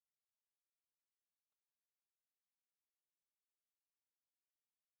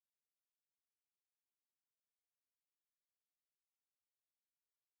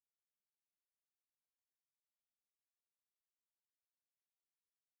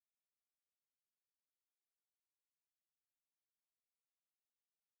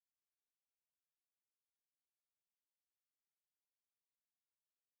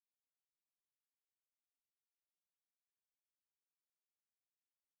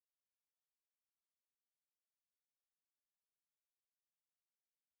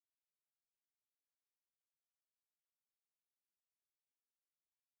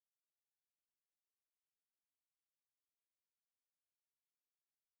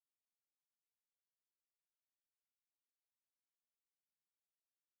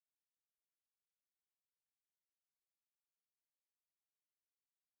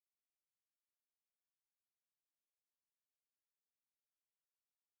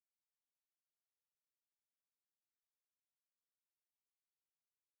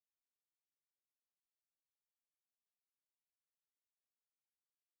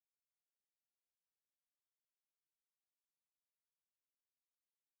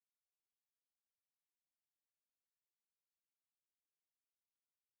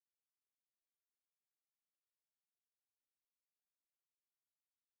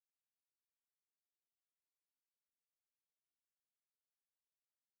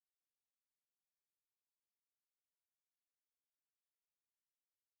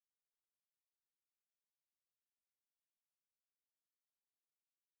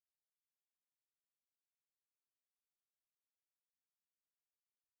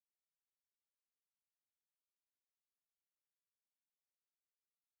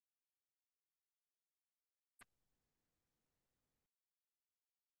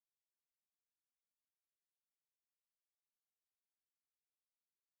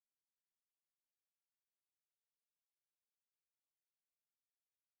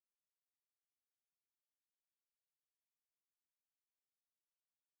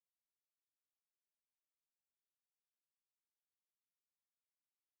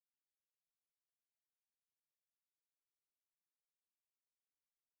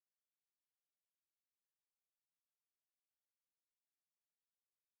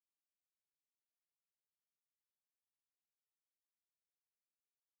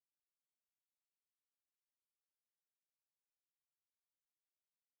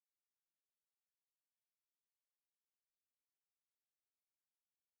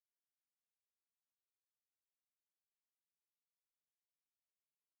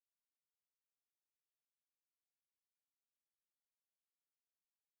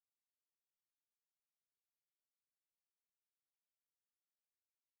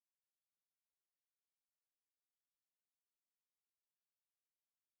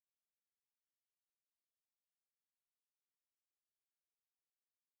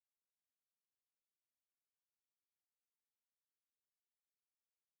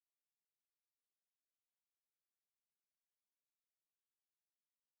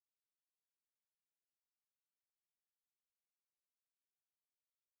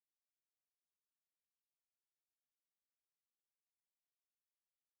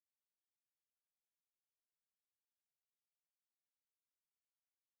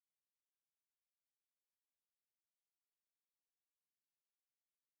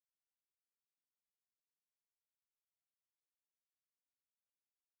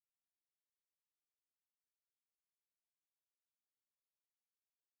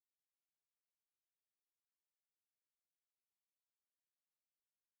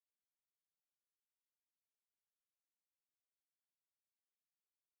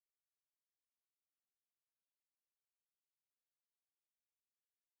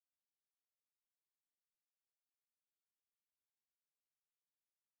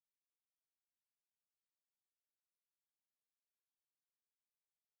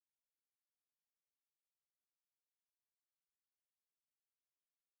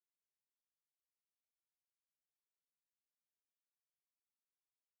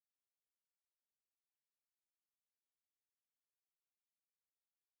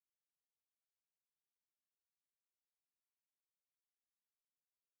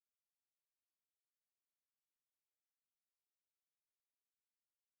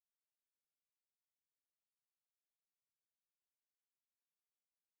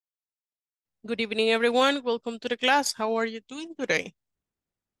Good evening, everyone. Welcome to the class. How are you doing today?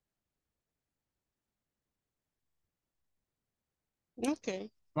 Okay.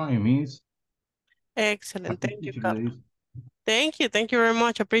 Fine, Miss. Excellent. Happy Thank you, Teacher Carlos. Day. Thank you. Thank you very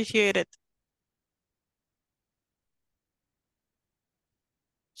much. Appreciate it.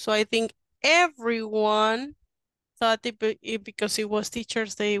 So I think everyone thought because it was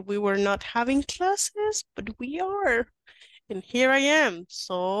Teacher's Day, we were not having classes, but we are. And here I am.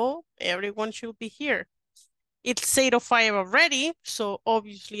 So everyone should be here. It's 8:05 already, so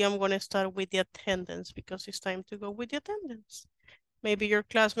obviously I'm going to start with the attendance because it's time to go with the attendance. Maybe your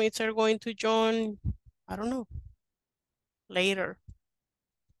classmates are going to join, I don't know, later.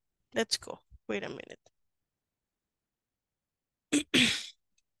 Let's go. Wait a minute.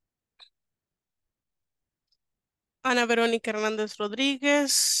 Ana Verónica Hernández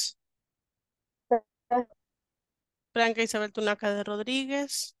Rodríguez. Blanca Isabel Tunaca de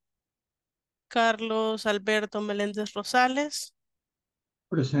Rodríguez. Carlos Alberto Meléndez Rosales.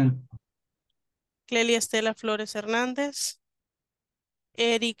 Present. Clelia Estela Flores Hernández.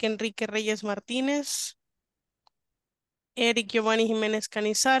 Eric Enrique Reyes Martínez. Eric Giovanni Jiménez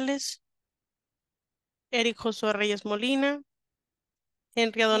Canizales. Eric Josué Reyes Molina.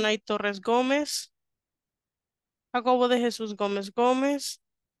 Henry Adonai Torres Gómez. Jacobo de Jesús Gómez Gómez.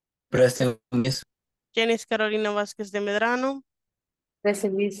 Present, Miss. Janice Carolina Vázquez de Medrano.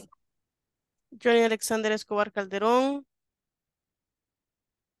 Present, Miss. Johnny Alexander Escobar Calderón.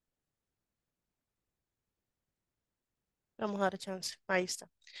 Vamos a dar chance. Ahí está.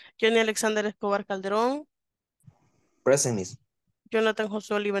 Johnny Alexander Escobar Calderón. Present, Miss. Jonathan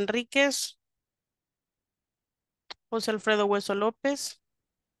José Oliva Enríquez. José Alfredo Hueso López.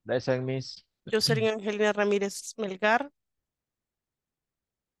 Present, Miss. Jocelyn Angelina Ramírez Melgar.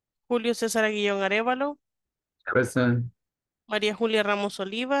 Julio César Aguillón Arévalo. Present. María Julia Ramos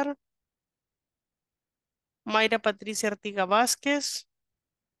Olívar. Mayra Patricia Artiga Vázquez.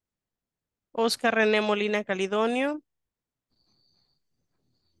 Oscar René Molina Calidonio.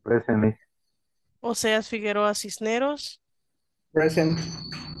 Present, Miss. Oseas Figueroa Cisneros. Present.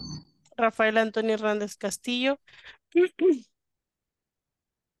 Rafael Antonio Hernández Castillo.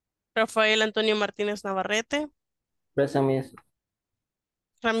 Rafael Antonio Martínez Navarrete. Present, Miss.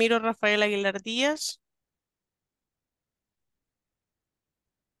 Ramiro Rafael Aguilar Díaz.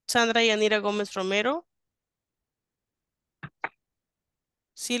 Sandra Yanira Gómez Romero.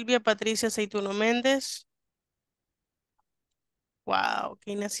 Silvia Patricia Aceituno Méndez. Wow,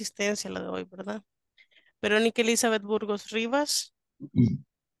 qué inasistencia la de hoy, ¿verdad? Verónica Elizabeth Burgos Rivas.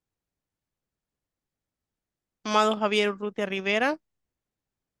 Amado Javier Urrutia Rivera.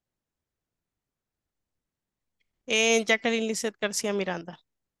 Jacqueline Lizeth García Miranda.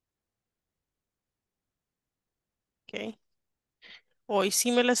 Ok. Hoy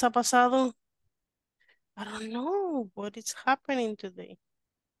sí me les ha pasado. I don't know what is happening today.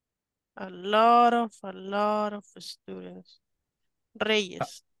 A lot of students.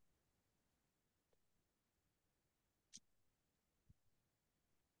 Reyes.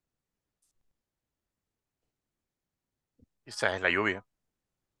 Quizás es la lluvia.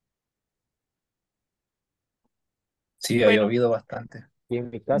 Sí, ha Bueno, llovido bastante. Y en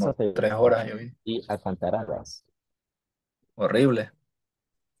mi casa Como 3 horas ha llovido. y a cantaradas. Horrible.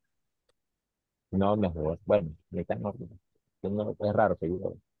 No mejor. Bueno, me tan horrible. No, es raro que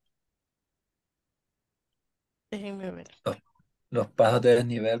llueva. déjenme ver. Los, los pasos de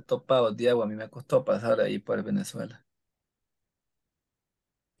desnivel topados de agua. A mí me costó pasar ahí por Venezuela.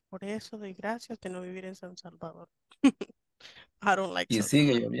 Por eso doy gracias de no vivir en San Salvador. I don't like Y San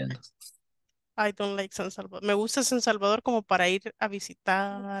sigue lloviendo. I don't like San Salvador. Me gusta San Salvador como para ir a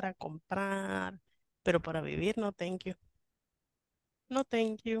visitar, a comprar, pero para vivir, no, thank you. No,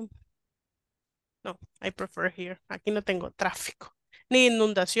 thank you. No, I prefer here. Aquí no tengo tráfico. Ni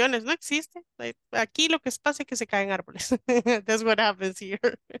inundaciones, no existe. Aquí lo que pasa es que se caen árboles. That's what happens here.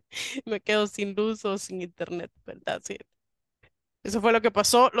 Me quedo sin luz o sin internet, but that's it. Eso fue lo que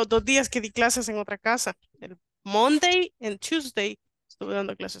pasó los 2 días que di clases en otra casa. El Monday and Tuesday estuve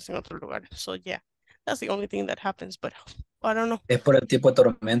dando clases en otro lugar. So yeah, that's the only thing that happens, but I don't know. Es por el tipo de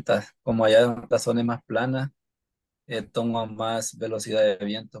tormentas. Como allá en la zona es más plana, toma más velocidad de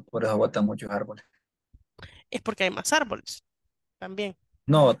viento. Por eso botan muchos árboles. Es porque hay más árboles también.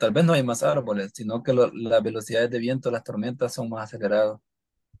 No, tal vez no hay más árboles, sino que las velocidades de viento, las tormentas son más aceleradas.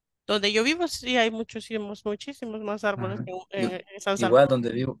 Donde yo vivo sí hay muchísimos más árboles Ajá. en San Igual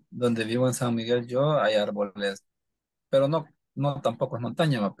Salvador. donde vivo en San Miguel yo hay árboles, pero no tampoco es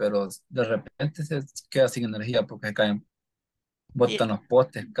montaña, pero de repente se queda sin energía porque se caen, Yeah, botan los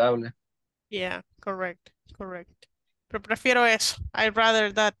postes, cables. yeah, correct. Pero prefiero eso. I'd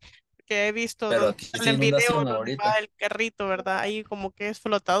rather that. porque he visto Pero donde aquí es salen videos inundación donde va ahorita. el carrito, ¿verdad? Ahí como que es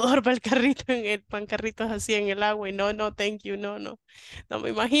flotador, va el carrito en el pan carritos así en el agua y no, no, thank you, no, no. No me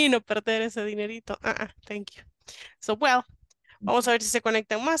imagino perder ese dinerito. Thank you. So, well, vamos a ver si se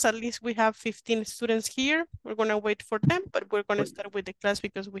conectan más. At least we have 15 students here. We're going to wait for them, but we're going to start with the class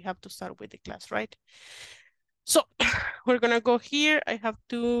because we have to start with the class, right? So, we're going to go here. I have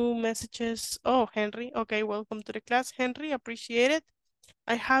 2 messages. Oh, Henry. Okay, welcome to the class, Henry. Appreciate it.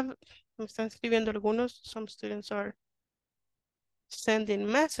 I have, me están escribiendo algunos. Some students are sending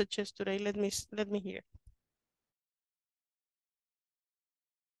messages today. Let me hear.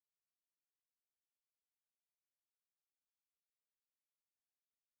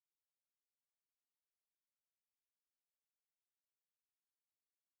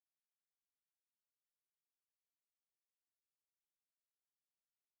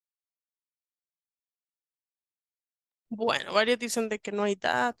 Bueno, varios dicen de que no hay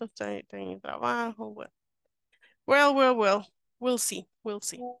datos, está en el trabajo. Well. We'll see. We'll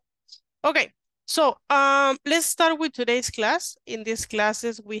see. Okay. So, let's start with today's class. In these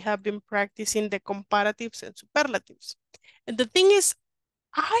classes, we have been practicing the comparatives and superlatives. And the thing is,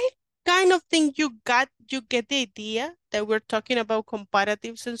 I kind of think you get the idea that we're talking about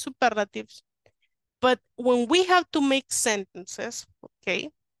comparatives and superlatives. But when we have to make sentences, okay,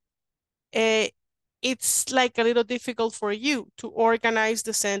 it's like a little difficult for you to organize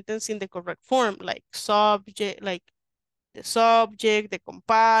the sentence in the correct form, like subject, like the subject, the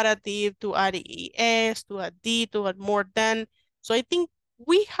comparative, to add es, to add the, to add more than. So I think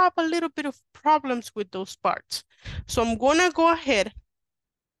we have a little bit of problems with those parts. So I'm gonna go ahead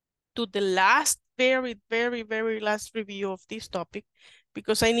to the last, very last review of this topic,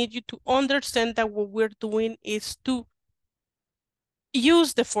 because I need you to understand that what we're doing is to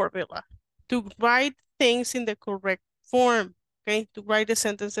use the formula to write things in the correct form, okay? To write the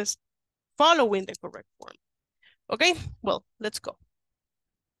sentences following the correct form. Okay, well, let's go.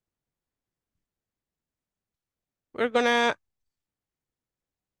 We're gonna,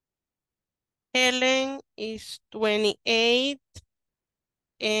 Helen is 28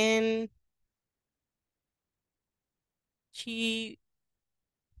 and she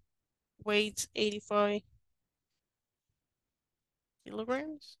weighs 85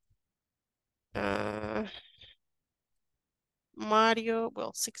 kilograms. Mario,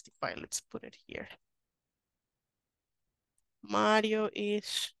 well, 65, let's put it here. Mario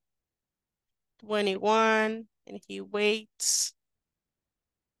is 21 and he weighs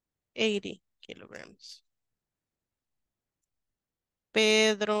 80 kilograms.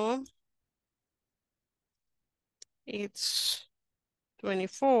 Pedro, it's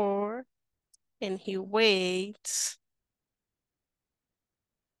 24 and he weighs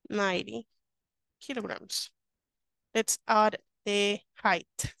 90 kilograms. Let's add the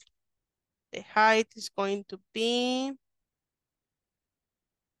height. The height is going to be,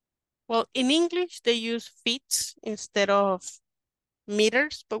 well, in English, they use feet instead of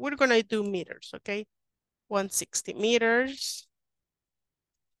meters, but we're gonna do meters, okay? 160 meters.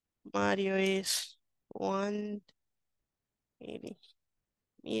 Mario is 180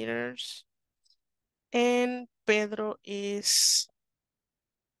 meters. And Pedro is,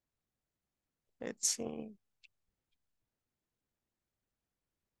 let's see.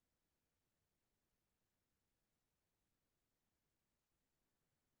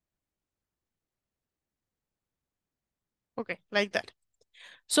 Okay, like that.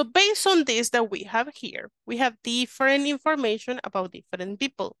 So based on this that we have here, we have different information about different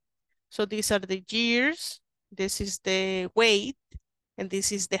people. So these are the years, this is the weight, and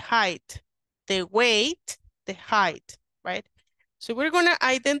this is the height. The weight, the height, right? So we're gonna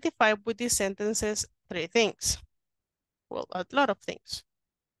identify with these sentences 3 things. Well, a lot of things.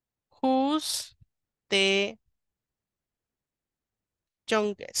 Who's the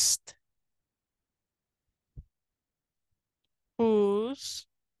youngest? Who's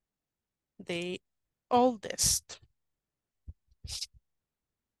the oldest?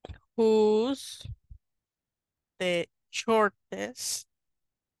 Who's the shortest?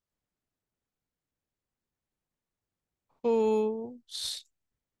 Who's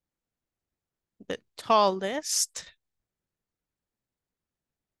the tallest?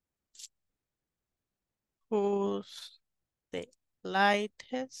 Who's the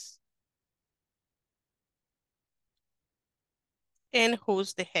lightest? And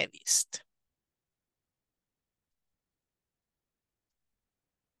who's the heaviest?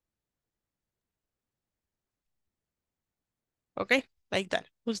 Okay, like that.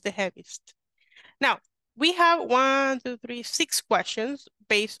 Who's the heaviest? Now, we have 6 questions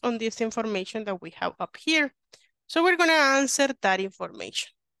based on this information that we have up here. So we're gonna answer that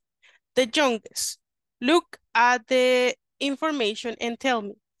information. the youngest. Look at the information and tell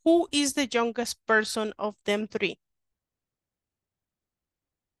me, who is the youngest person of them three?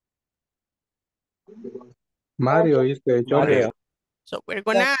 Mario is the Mario. youngest. So we're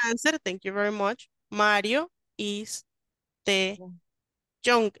gonna answer, thank you very much. Mario is the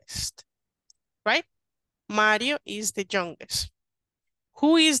youngest, right? Mario is the youngest.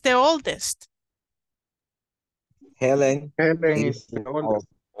 Who is the oldest? Helen. Helen is the oldest.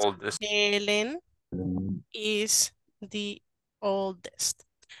 Oldest. Helen Mm, is the oldest.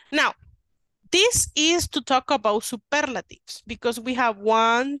 Now, this is to talk about superlatives because we have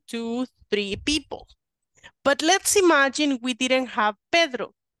 1, 2, 3 people. But let's imagine we didn't have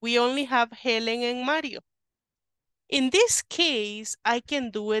Pedro. We only have Helen and Mario. In this case, I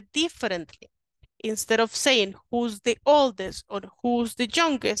can do it differently. Instead of saying who's the oldest or who's the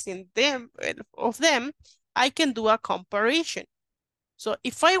youngest of them, I can do a comparison. So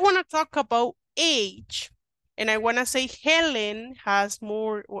if I want to talk about age, and I want to say Helen has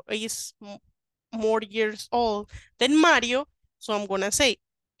more or is more years old than Mario, so I'm going to say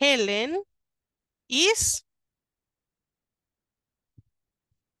Helen is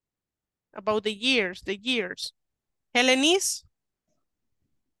about the years. Helen is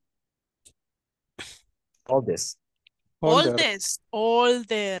Oldest. Older.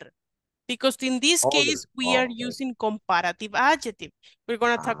 older. Because in this Older. case, we are Okay. using comparative adjective. We're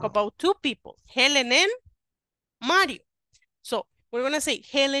going to talk Ah. about two people, Helen and Mario. So we're going to say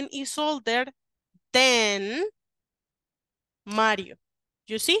Helen is older than Mario.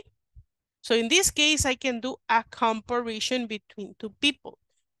 You see? So in this case, I can do a comparison between two people.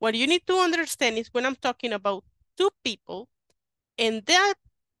 What you need to understand is when I'm talking about two people, in that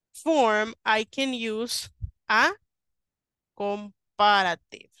form, I can use a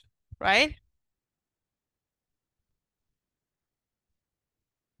comparative, right?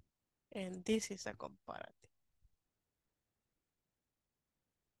 And this is a comparative.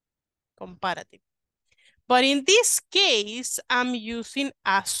 But in this case, I'm using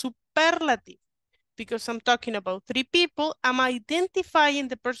a superlative because I'm talking about three people. I'm identifying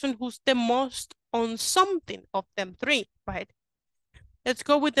the person who's the most on something of them three, right? Let's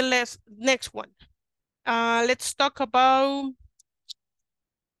go with the next one. Let's talk about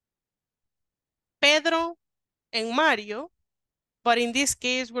Pedro and Mario. But in this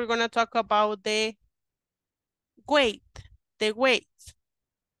case, we're going to talk about the weight.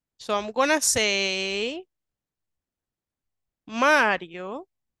 So I'm going to say Mario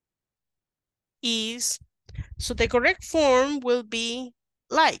is, so the correct form will be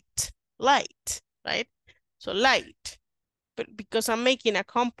light, right? So light. But because I'm making a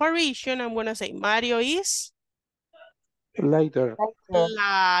comparison, I'm going to say Mario is Lighter.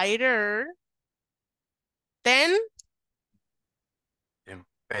 lighter than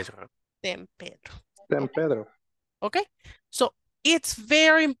Pedro. Pedro. Then Pedro. Okay? So it's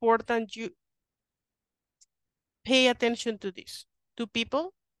very important you pay attention to this. Two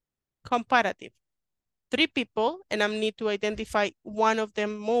people, comparative. Three people, and I need to identify one of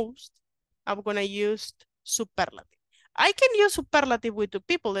them most. I'm going to use superlative. I can use superlative with two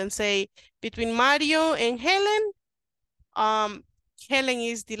people and say between Mario and Helen, Helen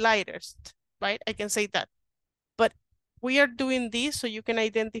is the lightest, right? I can say that. But we are doing this so you can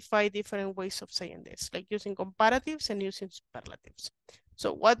identify different ways of saying this, like using comparatives and using superlatives.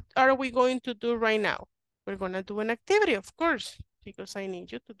 So what are we going to do right now? We're going to do an activity, of course, because I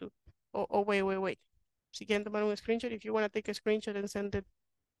need you to do. Oh, wait. Si quieren tomar un screenshot, if you want to take a screenshot and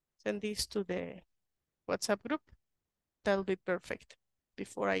send this to the WhatsApp group, that'll be perfect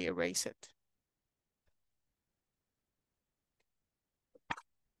before I erase it.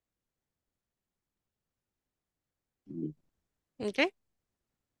 Okay,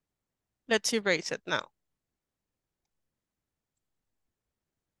 let's erase it now.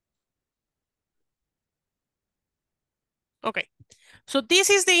 Okay, so this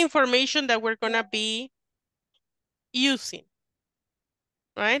is the information that we're gonna be using,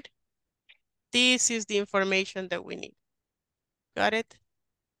 right? This is the information that we need. Got it?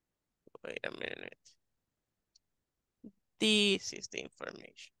 Wait a minute. This is the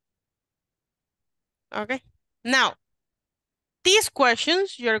information. Okay, now, these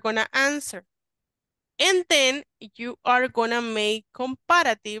questions you're gonna answer. And then you are gonna make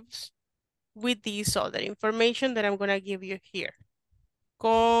comparatives with this other information that I'm gonna give you here.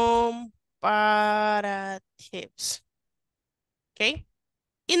 Comparatives. Okay?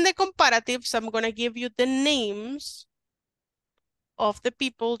 In the comparatives, I'm gonna give you the names of the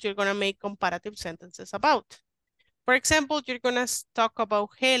people you're gonna make comparative sentences about. For example, you're gonna talk about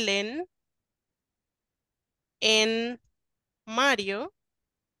Helen and Mario.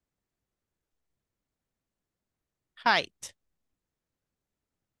 height.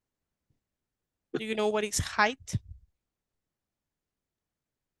 Do you know what is height?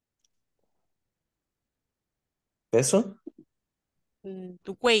 ¿Peso?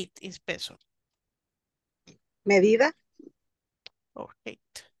 The weight is peso. Medida. Oh, height.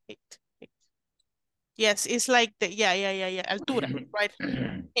 Yes, it's like the, yeah. Altura, right?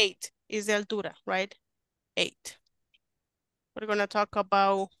 8 is the altura, right? 8. We're going to talk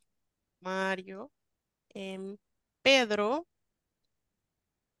about Mario and Pedro.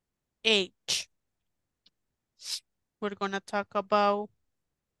 H. We're going to talk about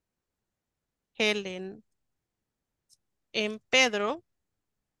Helen and Pedro.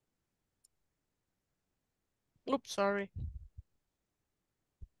 Oops, sorry.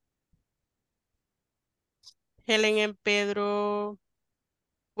 Helen and Pedro.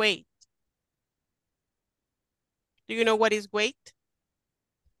 Weight. Do you know what is weight?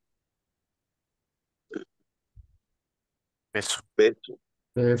 Peso. Peso.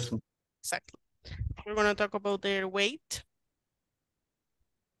 Eso. Exactly. We're going to talk about their weight.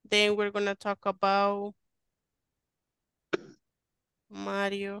 Then we're going to talk about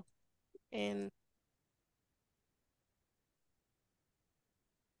Mario and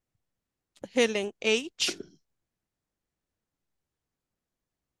Helen H.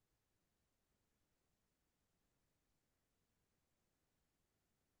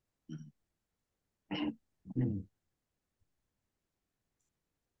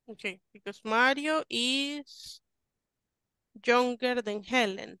 Okay, because Mario is younger than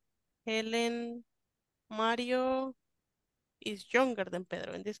Helen. Mario is younger than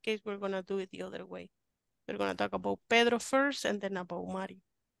Pedro. In this case, we're going to do it the other way. We're going to talk about Pedro first and then about Mario.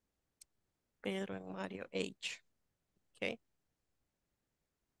 Pedro and Mario H. Okay.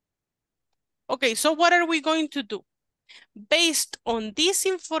 Okay, so what are we going to do? Based on this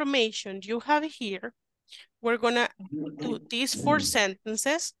information you have here, we're going to do these 4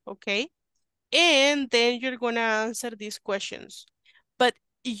 sentences, okay? And then you're going to answer these questions. But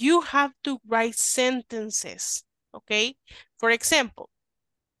you have to write sentences, okay? For example,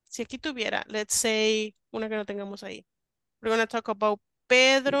 si aquí tuviera, let's say, una que no tengamos ahí. We're going to talk about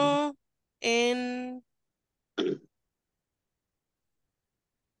Pedro and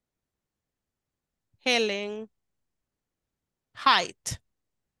Helen height.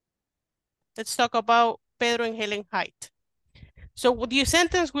 Let's talk about Pedro and Helen height. So the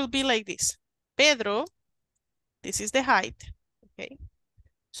sentence will be like this. Pedro, this is the height, okay?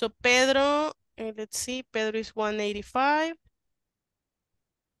 So Pedro, let's see, Pedro is 185.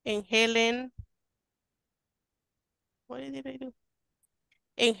 And Helen, what did I do?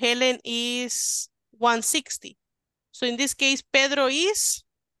 And Helen is 160. So in this case, Pedro is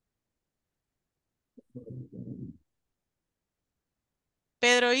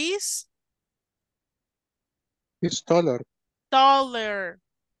It's taller. taller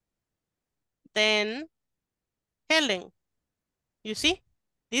than Helen. You see?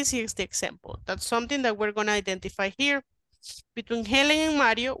 This is the example. That's something that we're going to identify here. Between Helen and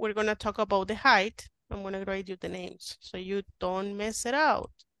Mario, we're going to talk about the height. I'm going to write you the names so you don't mess it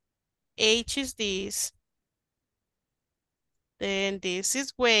out. H is this. Then this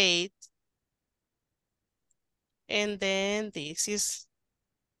is weight. And then this is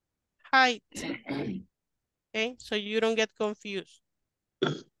height. Okay, so you don't get confused.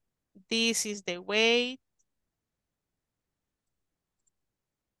 This is the weight.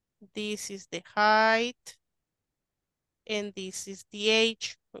 This is the height. And this is the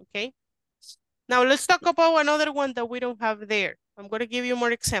age, okay? Now let's talk about another one that we don't have there. I'm going to give you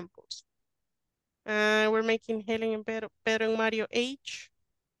more examples. We're making Helen and Pedro and Mario age.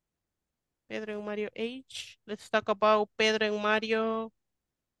 Pedro and Mario age. Let's talk about Pedro and Mario.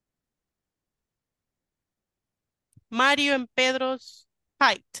 Mario and Pedro's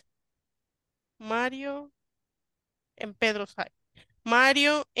height. Mario and Pedro's height.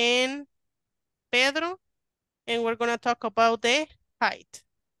 Mario and Pedro, and we're going to talk about the height.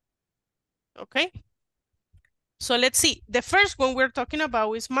 Okay? So let's see. The first one we're talking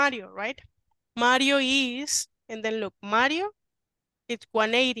about is Mario, right? Mario is, and then look, Mario, it's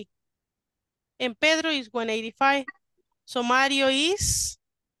 180. And Pedro is 185. So Mario is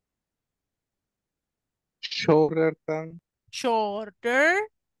Shorter than. shorter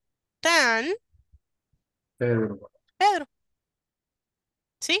than Pedro. Pedro.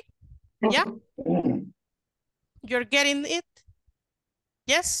 See? Yeah? You're getting it?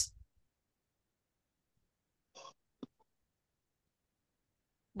 Yes?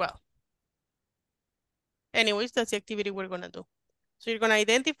 Well. Anyways, that's the activity we're going to do. So you're going to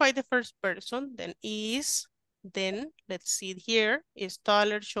identify the first person, then is, then let's see it here, is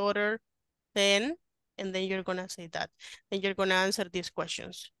taller, shorter than, and then you're gonna say that. And you're gonna answer these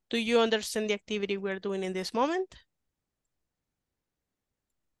questions. Do you understand the activity we're doing in this moment?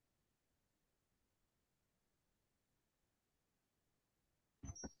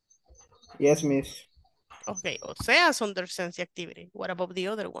 Yes, miss. Okay, Oseas understands the activity. What about the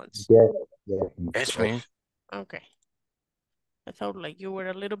other ones? Yes, yes, Yes, miss. Okay. I felt like you were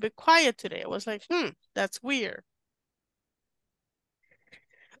a little bit quiet today. I was like, that's weird.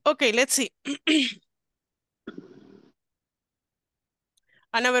 Okay, let's see.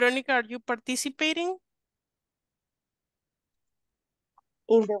 Ana Veronica, are you participating?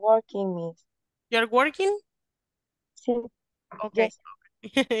 In the working, miss. You're working? Sí, Okay. yes.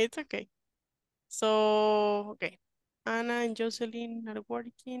 It's okay. So, okay. Anna and Jocelyn are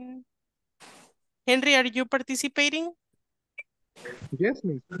working. Henry, are you participating? Yes,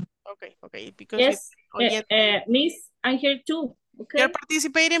 miss. Okay, okay, because you Yes, oyente. Miss, I'm here too. You're Okay.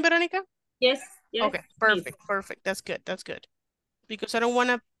 participating, Veronica? Yes, yes, Okay, Miss. perfect, perfect. That's good, that's good. Because I don't want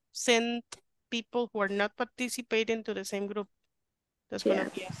to send people who are not participating to the same group. That's gonna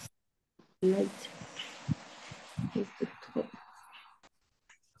be Right.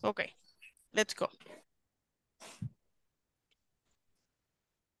 okay. Let's go.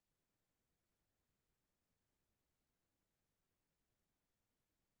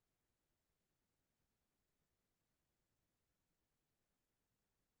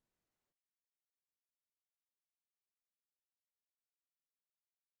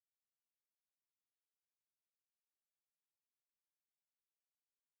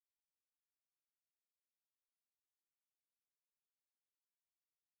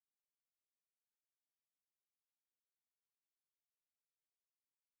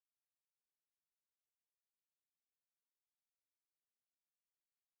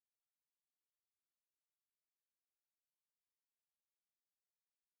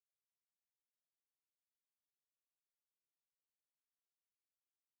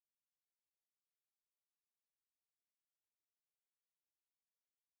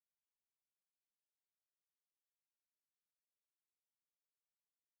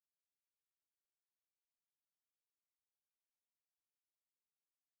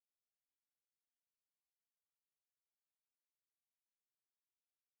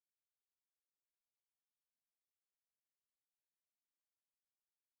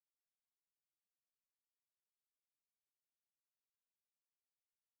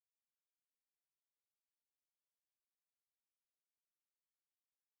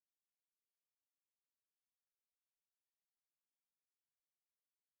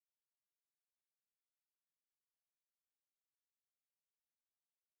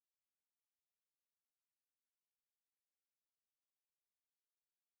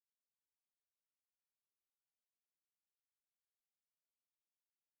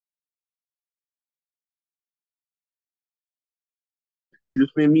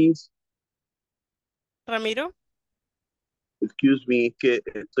 Excuse me, miss. Ramiro, Excuse me, es que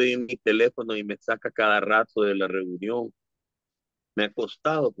estoy en mi teléfono y me saca cada rato de la reunión. Me ha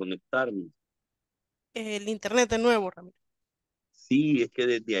costado conectarme. el internet de nuevo, Ramiro. Sí, es que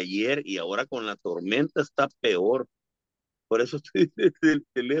desde ayer y ahora con la tormenta está peor. Por eso estoy desde el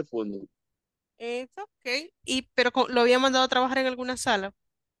teléfono. Es ok. Pero lo había mandado a trabajar en alguna sala.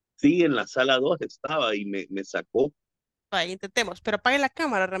 Sí, en la sala 2 estaba y me sacó. Vaya, intentemos. Pero apague la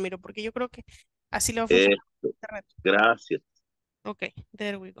cámara, Ramiro, porque yo creo que así le va a funcionar Esto. el internet. Gracias. Ok,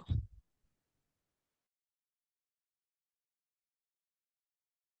 there we go.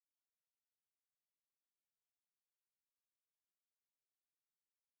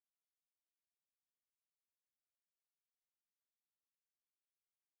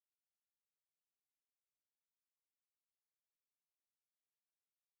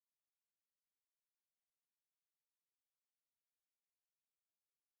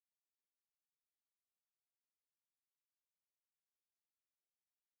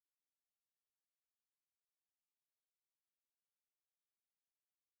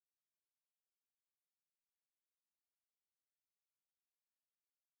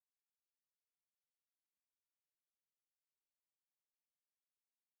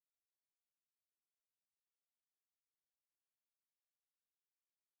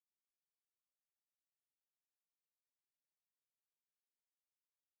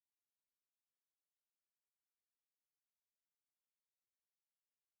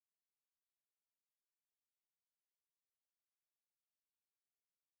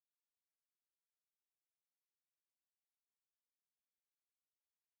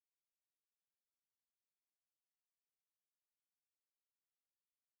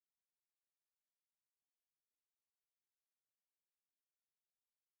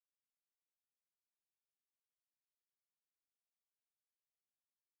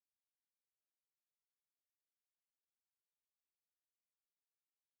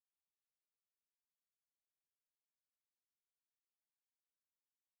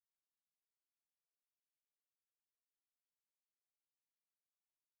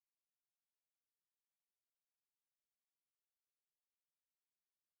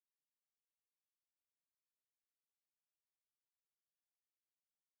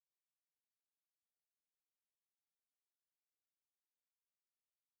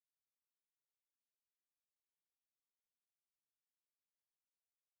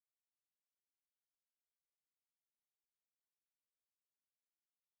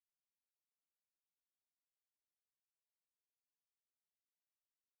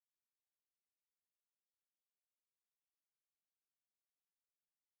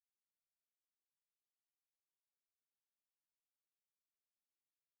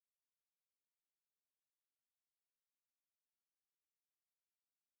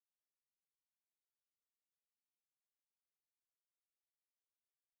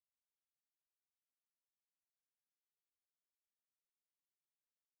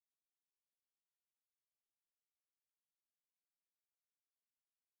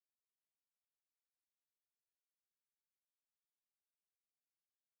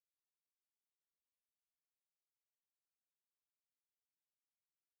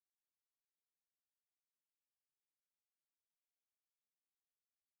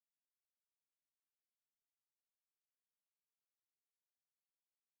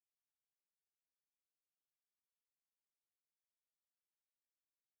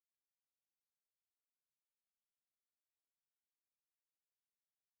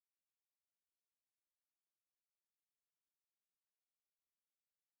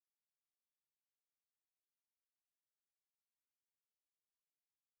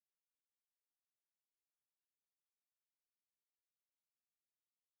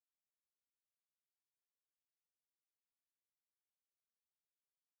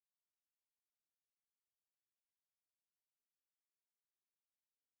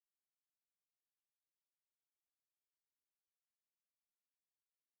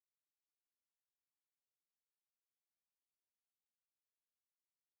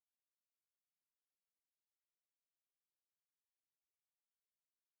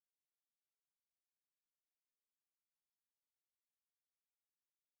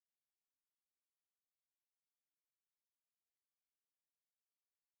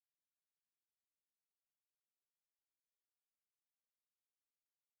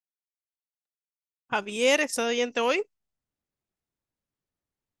 Javier, ¿está oyente hoy?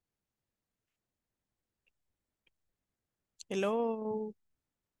 Hello.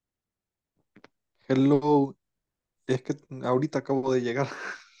 Hello, es que ahorita acabo de llegar.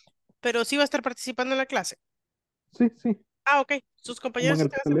 Pero sí va a estar participando en la clase. Sí, sí, Ah, ok. Sus como compañeros en el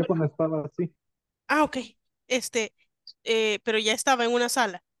están haciendo. teléfono estaba así. Ah, ok. Este, pero ya estaba en una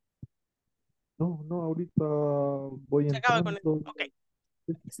sala. No, no, ahorita voy Se acaba con entrando. esto. Ok.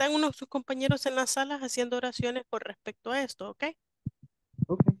 Están unos de sus compañeros en las salas haciendo oraciones con respecto a esto, ¿ok?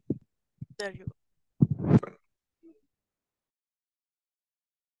 Ok. There you go.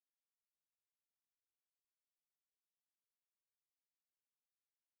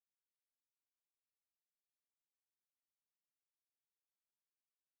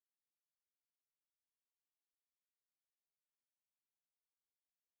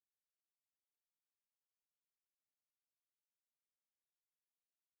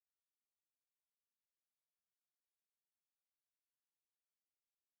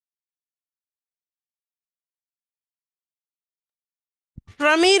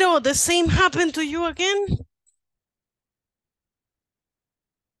 Ramiro, the same happened to you again?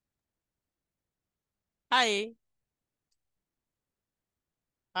 Hi.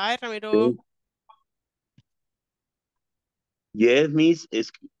 Hi, Ramiro. Yes, Miss.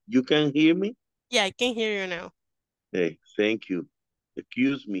 You can hear me? Yeah, I can hear you now. Hey, thank you.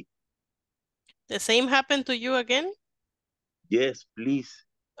 Excuse me. The same happened to you again? Yes, please.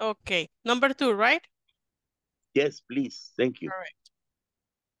 Okay. Number 2, right? Yes, please. Thank you. Correct.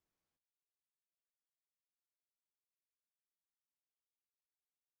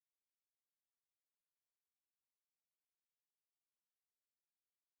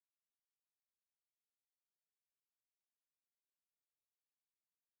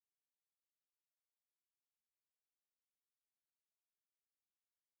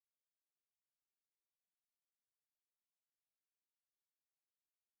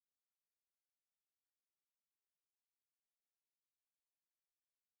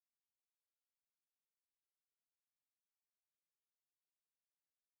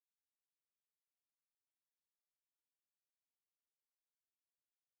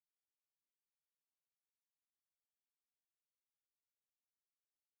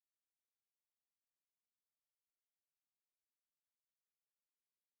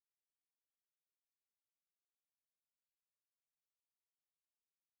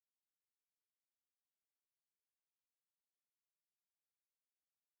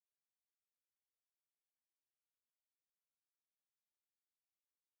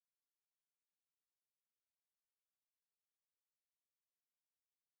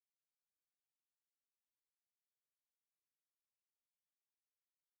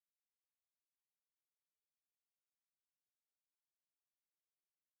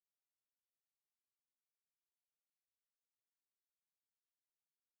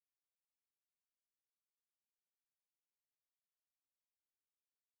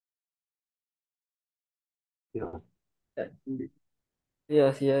 Sí,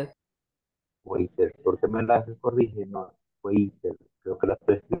 así es. Waiter, ¿por qué me la corrige? No, waiter, creo que la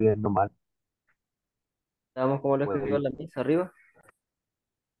estoy escribiendo mal. Veamos cómo lo escribió Wait, la misa arriba.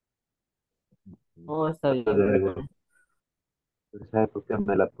 No, está bien. ¿sabes por qué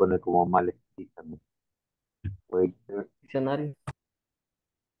me la pone como mal escrita? Waiter. Diccionario.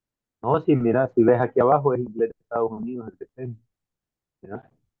 No, sí, mira, si ves aquí abajo es inglés de Estados Unidos el que tengo.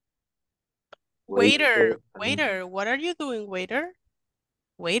 Mira, Waiter, waiter también. waiter, what are you doing, waiter?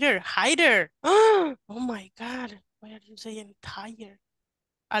 Waiter, hider. Oh my God. Why are you saying tired?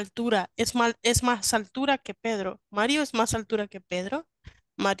 Altura. Es más altura que Pedro. Mario es más altura que Pedro.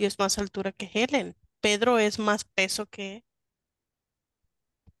 Mario es más altura que Helen. Pedro es más peso que...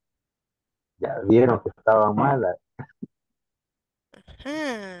 Ya vieron que estaba mala.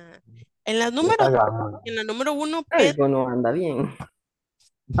 Ajá. En la Ya número, hagamos. en la número 1, Pedro Algo no anda bien.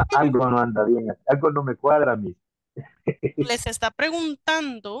 Algo no anda bien, algo no me cuadra a mí. les está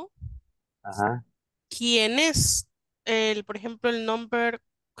preguntando Ajá. quién es por ejemplo, el number.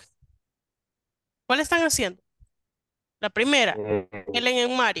 ¿Cuál están haciendo? La primera, Eh, Helen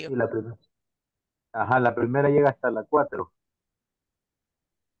en Mario. sí, la primera. Ajá, la primera llega hasta la 4.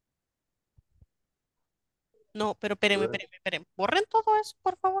 No, pero espérenme. Borren todo eso,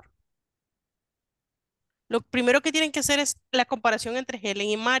 por favor. Lo primero que tienen que hacer es la comparación entre Helen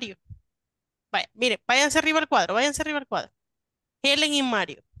y Mario. Vaya, mire, váyanse arriba al cuadro. Helen y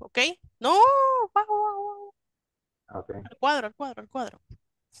Mario, ¿ok? No, bajo. Ok. Al cuadro.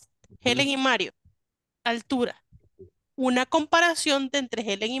 Helen Ujú. y Mario, altura. Una comparación de entre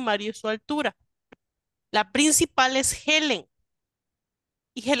Helen y Mario y su altura. La principal es Helen.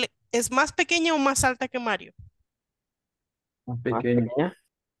 Y Helen, ¿Es más pequeña o más alta que Mario? Más Más pequeño. pequeña.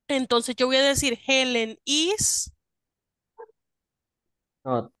 Entonces yo voy a decir Helen is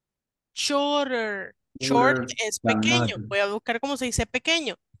No, shorter. Short Shorter es than pequeño. Mario. Voy a buscar cómo se dice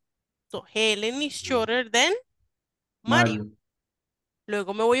pequeño. So, Helen is shorter than Mario. Mario.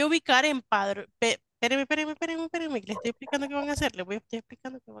 Luego me voy a ubicar en padre. Espérenme, que les estoy explicando qué van a hacer. Les voy a estar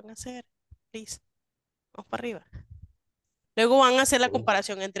explicando qué van a hacer. Please. Vamos para arriba. Luego van a hacer la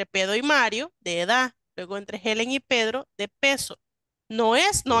comparación entre Pedro y Mario de edad. Luego entre Helen y Pedro de peso. No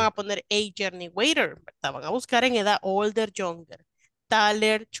van a poner ager ni waiter, ¿verdad? Van a buscar en edad older, younger,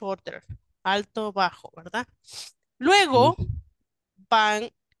 taller, shorter, alto, bajo, ¿verdad? Luego van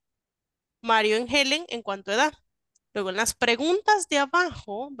Mario y Helen en cuanto a edad. Luego en las preguntas de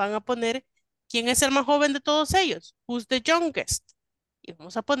abajo van a poner ¿quién es el más joven de todos ellos? Who's the youngest? Y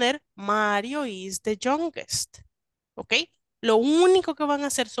vamos a poner Mario is the youngest. ¿Ok? Lo único que van a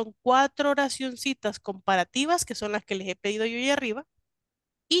hacer son 4 oracioncitas comparativas, que son las que les he pedido yo ahí arriba,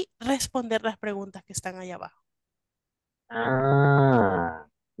 y responder las preguntas que están ahí abajo. Ah,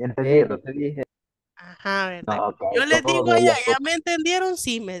 ya entendieron. te dije. Ajá, ¿verdad? No, ok, Yo les todo digo me allá, la ¿ya me entendieron?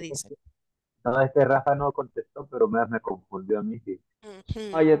 Sí, me dicen. No, Rafa no contestó, pero me confundió a mí, sí.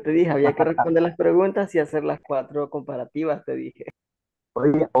 No, Ujú. yo te dije, había que responder las preguntas y hacer las 4 comparativas, te dije.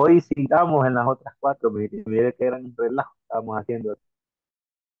 Hoy sigamos en las otras cuatro. Mire qué gran relajo estamos haciendo.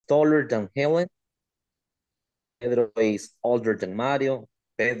 Taller than Helen. Pedro is older than Mario.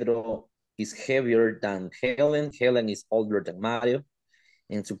 Pedro is heavier than Helen. Helen is older than Mario.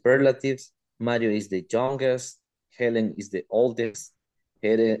 In superlatives, Mario is the youngest. Helen is the oldest.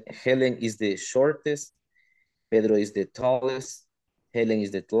 Helen is the shortest. Pedro is the tallest. Helen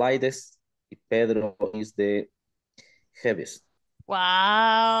is the lightest. Y Pedro is the heaviest.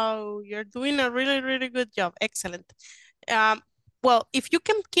 Wow, you're doing a really, really good job. Excellent. Um, well, if you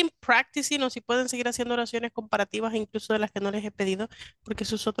can keep practicing o si pueden seguir haciendo oraciones comparativas incluso de las que no les he pedido, porque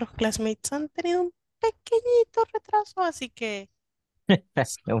sus otros classmates han tenido un pequeñito retraso, así que,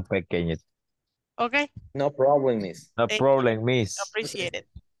 Un pequeño. ok, No problem, miss. No thank you. problem, miss. Appreciate it.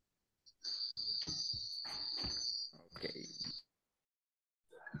 Okay.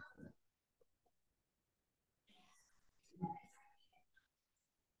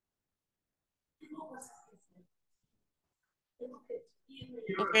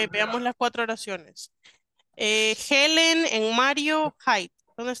 Ok, veamos las 4 oraciones. Helen en Mario Height.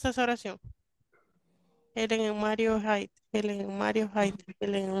 ¿Dónde está esa oración? Helen en Mario Height. Helen en Mario Height.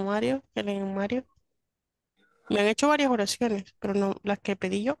 Helen en Mario. Helen en Mario. Me han hecho varias oraciones, pero no las que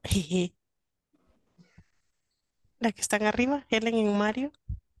pedí yo. Jeje. Las que están arriba. Helen en Mario.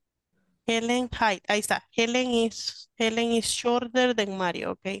 Helen Height. Ahí está. Helen is shorter than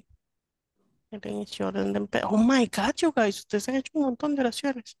Mario. Ok. Helen is shorter than Oh my God, you guys. Ustedes han hecho un montón de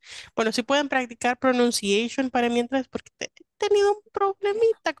oraciones. Bueno, si pueden practicar pronunciation para mientras, porque he tenido un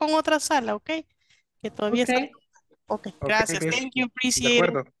problemita con otra sala, ¿ok? Que todavía está. Okay. Ok, Ok, gracias. Miss. Thank you. De Appreciate it.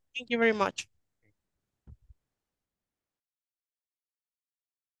 acuerdo. Thank you very much.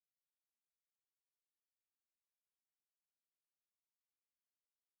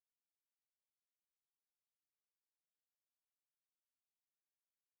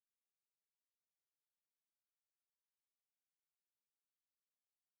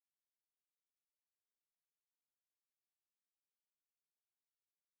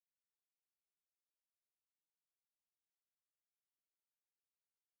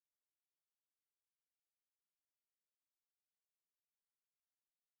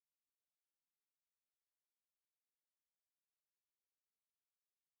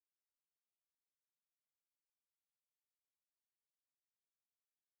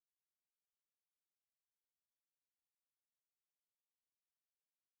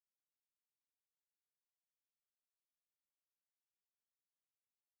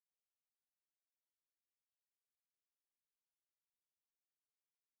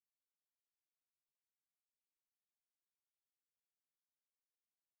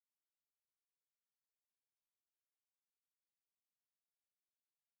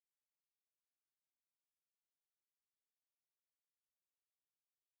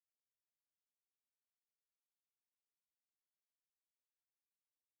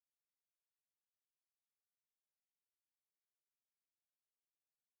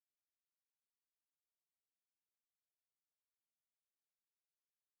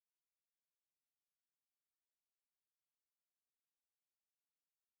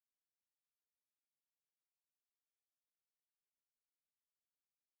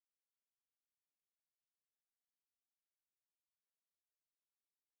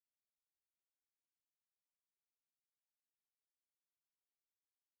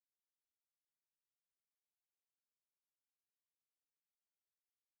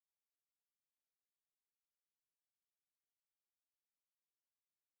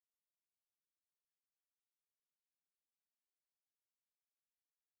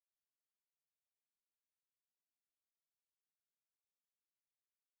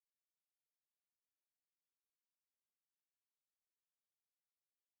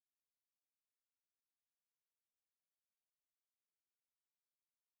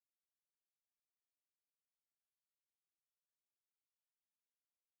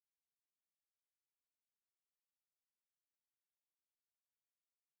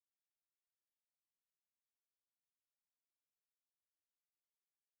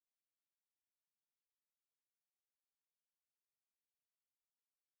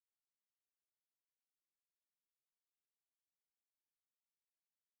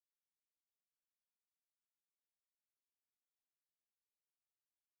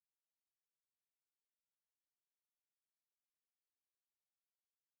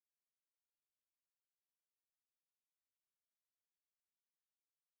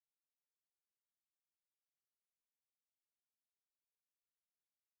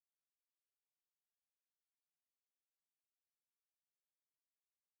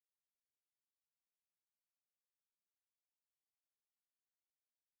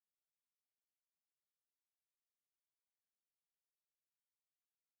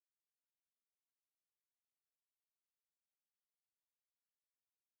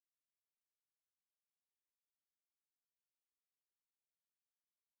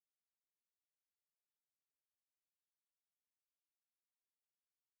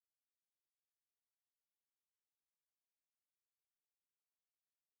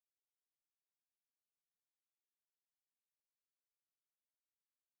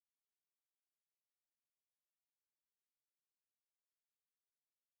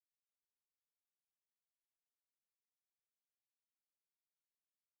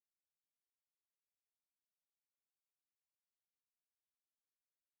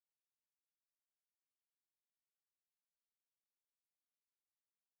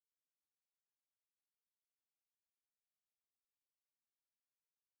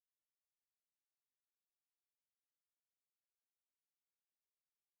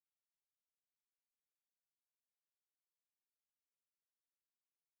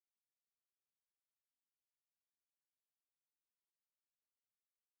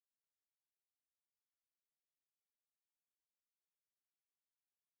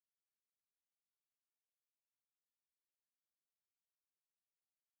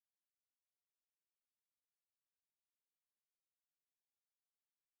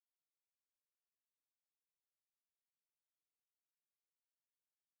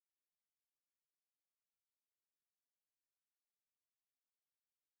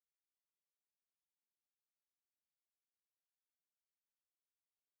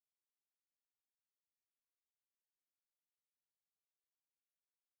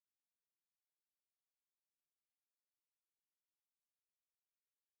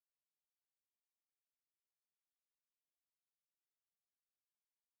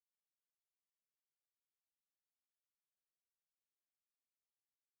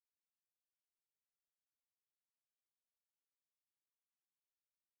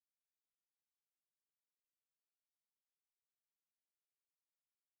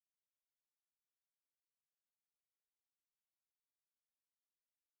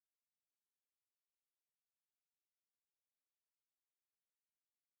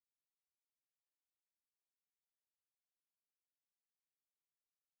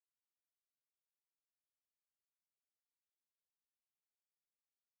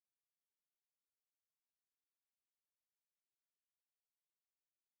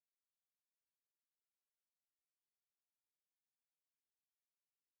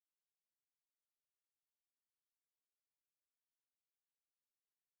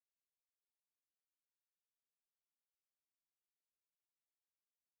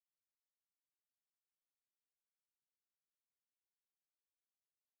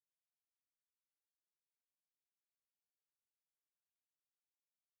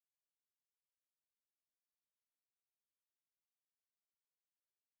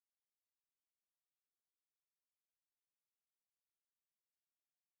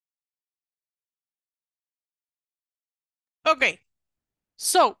 Okay,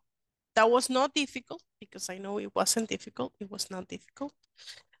 so that was not difficult because I know it wasn't difficult. It was not difficult.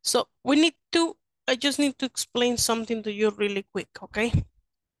 So I just need to explain something to you really quick, okay?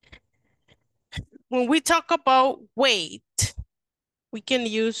 When we talk about weight, we can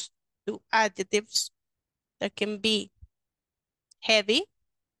use two adjectives that can be heavy,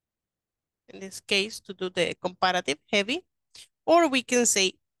 in this case, to do the comparative, heavy, or we can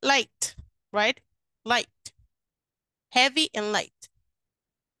say light, right? Light, heavy and light.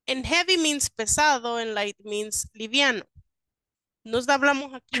 And heavy means pesado and light means liviano. Nos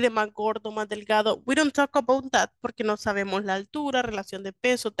hablamos aquí de más gordo, más delgado. We don't talk about that porque no sabemos la altura, relación de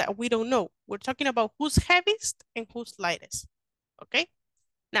peso, that we don't know. We're talking about who's heaviest and who's lightest, okay?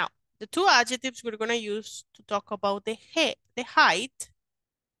 Now, the two adjectives we're gonna use to talk about the height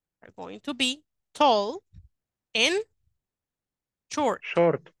are going to be tall and short.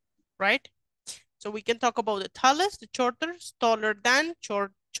 Short. Right? So we can talk about the tallest, the shortest, taller than,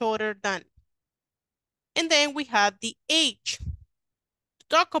 shorter than. And then we have the age. To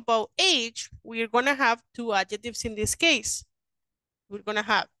talk about age, we're gonna have two adjectives in this case. We're gonna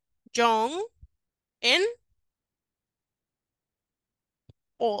have young and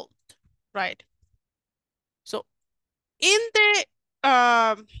old, right? So in the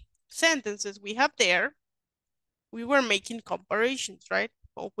sentences we have there, we were making comparisons, right?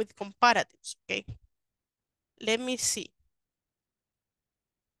 Or with comparatives, okay? Let me see.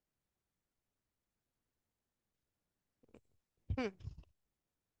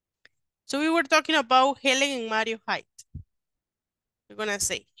 So we were talking about Helen and Mario height. We're gonna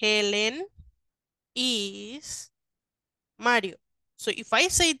say Helen is Mario. So if I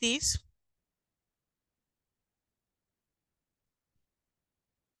say this,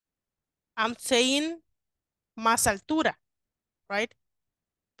 I'm saying más altura, right?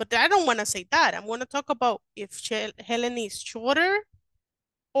 But I don't want to say that. I'm going to talk about if Helen is shorter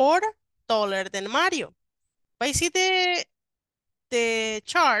or taller than Mario. If I see the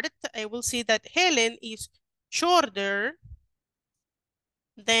chart, I will see that Helen is shorter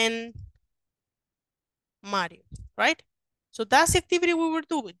than Mario, right? So that's the activity we were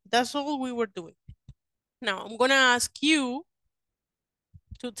doing. That's all we were doing. Now I'm going to ask you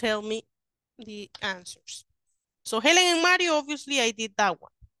to tell me the answers. So Helen and Mario, obviously I did that one.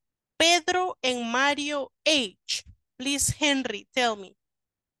 Pedro and Mario age. Please, Henry, tell me.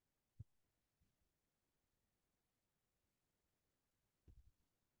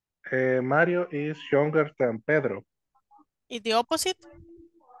 Mario is younger than Pedro. Is the opposite?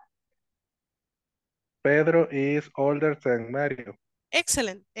 Pedro is older than Mario.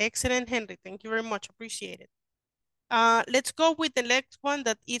 Excellent. Excellent, Henry. Thank you very much. Appreciate it. Let's go with the next one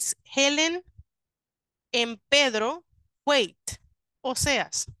that is Helen and Pedro weight. O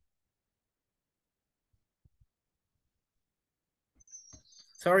seas.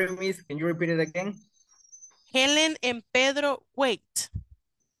 Sorry, miss, can you repeat it again? Helen and Pedro weight.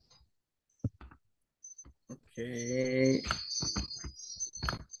 Okay.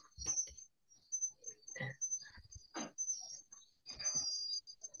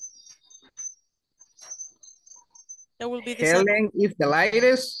 That will be the same. Helen is the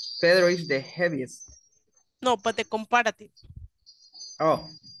lightest, Pedro is the heaviest. No, but the comparative. Oh.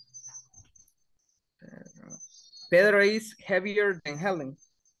 Pedro is heavier than Helen.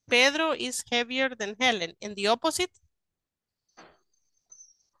 Pedro is heavier than Helen. And the opposite?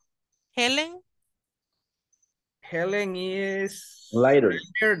 Helen? Helen is Lighter.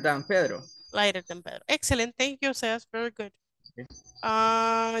 lighter than Pedro. Lighter than Pedro. Excellent. Thank you, Seas. Very good.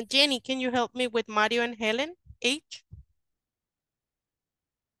 Jenny, can you help me with Mario and Helen age?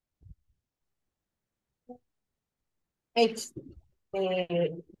 H.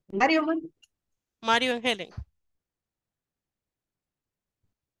 Mario. Mario and Helen.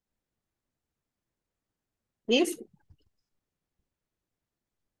 Is?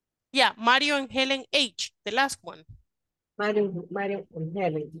 Yeah, Mario and Helen age, the last one. Mario and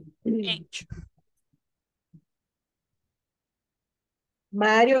Helen. Age.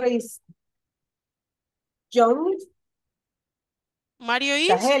 Mario is young. Mario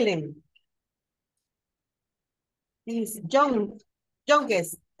The is? Helen. Is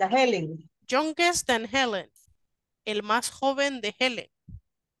youngest, the Helen. Youngest than Helen. El más joven de Helen.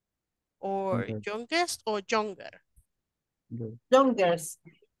 Or youngest or younger. Youngest.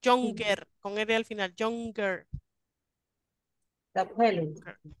 Younger, con R al final, younger. The Helen.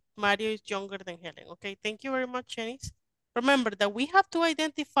 Mario is younger than Helen. Okay, thank you very much, Janice. Remember that we have to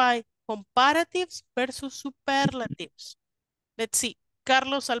identify comparatives versus superlatives. Let's see,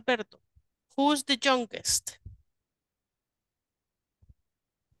 Carlos Alberto, who's the youngest?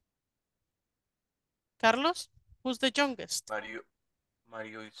 Carlos? Who's the youngest?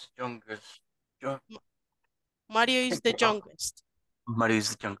 Mario is youngest. Mario is the youngest. Mario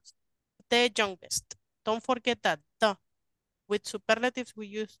is the youngest. The youngest. Don't forget that. The. With superlatives, we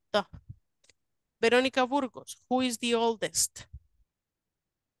use the. Verónica Burgos, who is the oldest?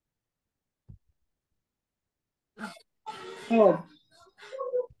 Oh,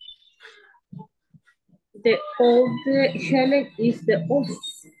 the old Helen is the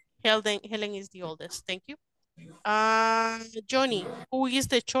oldest. Helen is the oldest. Thank you. Johnny, who is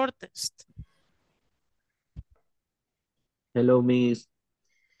the shortest? Hello, Miss.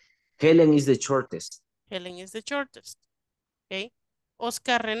 Helen is the shortest. Helen is the shortest. Okay.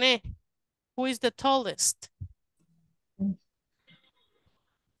 Oscar Rene, who is the tallest?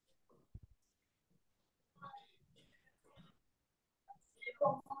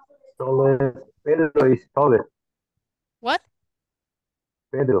 Pedro is tallest. What?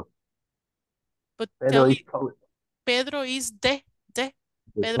 Pedro. But Pedro tell is me, tallest. Pedro is the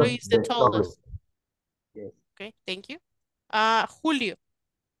Pedro is the tallest. Yes. Okay, thank you. Julio,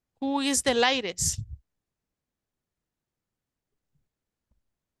 who is the lightest?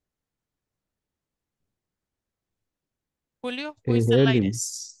 Julio, who is the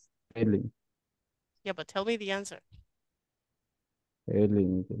lightest? Helen. Yeah, but tell me the answer.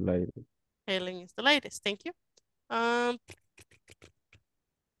 Helen is the lightest. Helen is the lightest. Thank you.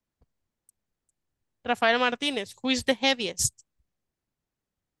 Rafael Martinez, who is the heaviest?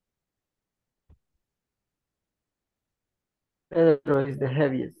 Pedro is the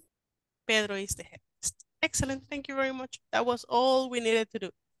heaviest. Pedro is the heaviest. Excellent. Thank you very much. That was all we needed to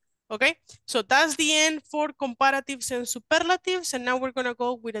do. Okay, so that's the end for comparatives and superlatives. And now we're going to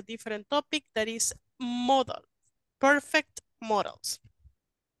go with a different topic that is modal, perfect modals.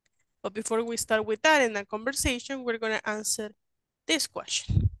 But before we start with that in the conversation, we're going to answer this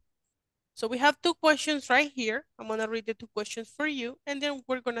question. So we have two questions right here. I'm going to read the two questions for you, and then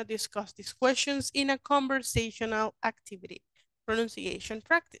we're going to discuss these questions in a conversational activity, pronunciation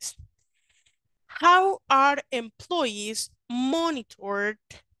practice. How are employees monitored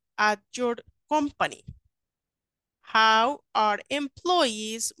at your company? How are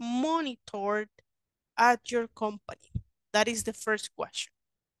employees monitored at your company? That is the first question.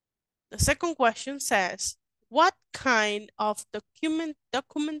 The second question says, what kind of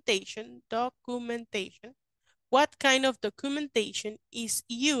documentation, what kind of documentation is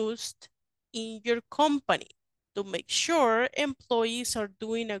used in your company to make sure employees are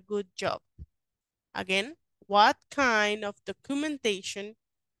doing a good job? Again, what kind of documentation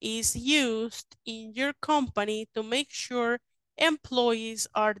is used in your company to make sure employees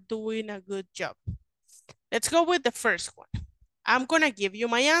are doing a good job? Let's go with the first one. I'm going to give you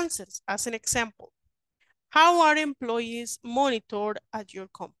my answers as an example. How are employees monitored at your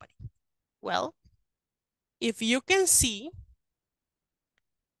company? Well, if you can see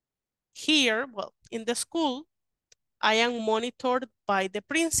here, well, in the school, I am monitored by the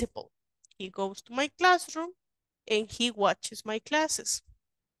principal. He goes to my classroom and he watches my classes.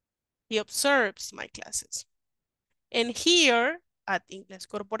 He observes my classes. And here at Inglés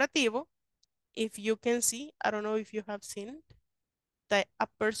Corporativo, if you can see, I don't know if you have seen that a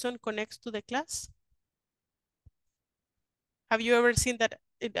person connects to the class. Have you ever seen that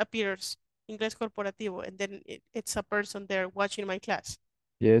it appears Inglés Corporativo and then it's a person there watching my class?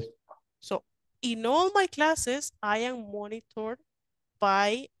 Yes. So in all my classes, I am monitored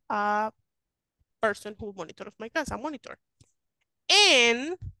by a person who monitors my class, a monitor.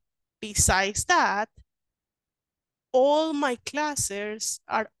 And besides that, all my classes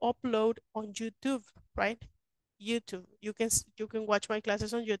are uploaded on YouTube, right? YouTube. You can watch my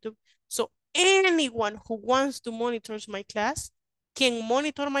classes on YouTube. So anyone who wants to monitor my class can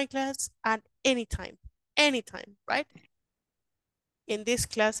monitor my class at any time, right? In these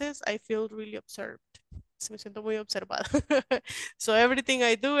classes, I feel really observed. Me siento muy observada. So everything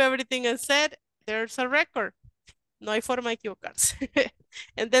I do, everything I said, there's a record. No hay forma de equivocarse.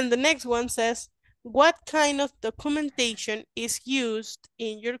 And then the next one says, what kind of documentation is used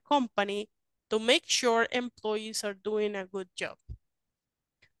in your company to make sure employees are doing a good job?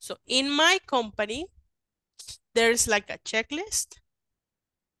 So in my company, there's like a checklist,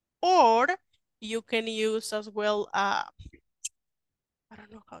 or you can use as well, I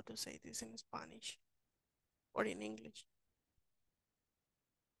don't know how to say this in Spanish or in English.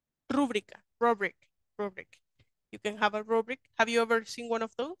 Rubric. You can have a rubric. Have you ever seen one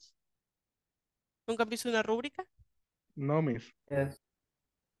of those? ¿Nunca han visto una rúbrica? No, Miss. Yes.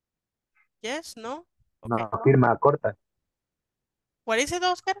 Yes, no? Una firma corta. What is it,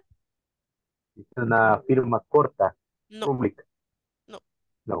 Oscar? Es una firma corta. No. Pública. No.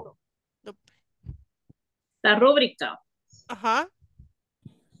 No. Nope. La rúbrica. Ajá.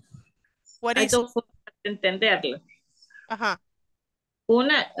 What Hay is? dos formas de entenderla. Ajá.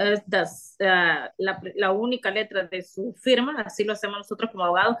 Una es la única letra de su firma, así lo hacemos nosotros como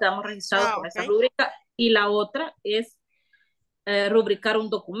abogados, quedamos registrados con esa Ok. rúbrica, y la otra es rubricar un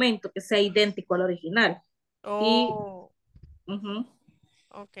documento que sea idéntico al original. Y Oh, ujú,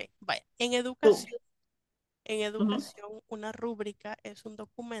 ok. Vaya. tú, En ujú, educación, una rúbrica es un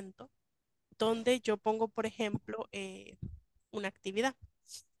documento donde yo pongo, por ejemplo, una actividad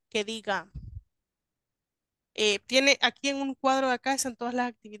que diga, tiene aquí en un cuadro de acá están todas las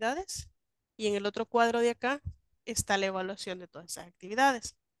actividades y en el otro cuadro de acá está la evaluación de todas esas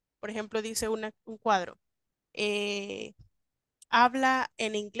actividades. Por ejemplo, dice un cuadro, eh, habla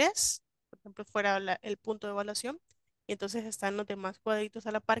en inglés, por ejemplo, fuera el punto de evaluación, y entonces están los demás cuadritos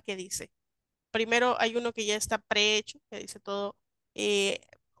a la par que dice, primero hay uno que ya está prehecho, que dice todo, eh,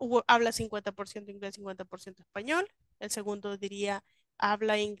 habla 50% inglés, 50% español. El segundo diría,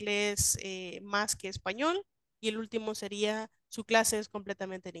 habla inglés más que español. Y el último sería, su clase es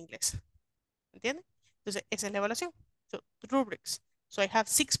completamente en inglés. ¿Entiendes? Entonces, esa es la evaluación. So, rubrics. So I have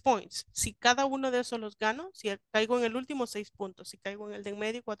 6 points. Si cada uno de esos los gano, si caigo en el último, 6 puntos. Si caigo en el de en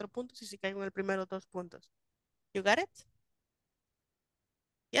medio, 4 puntos. Y si caigo en el primero, 2 puntos. You got it?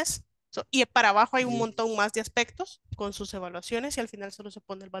 Yes. So, y para abajo hay un montón más de aspectos con sus evaluaciones y al final solo se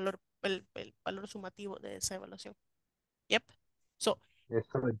pone el valor sumativo de esa evaluación. Yep. So,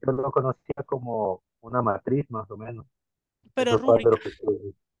 Eso yo lo conocía como una matriz más o menos. pero Esos rúbrica, cuadros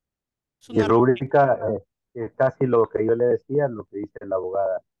es y una rúbrica. rúbrica es casi lo que yo le decía, lo que dice la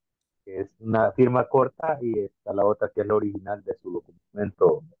abogada, que es una firma corta y está la otra que es la original de su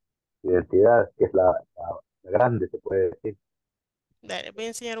documento de identidad, que es la grande, se puede decir. Dale, voy a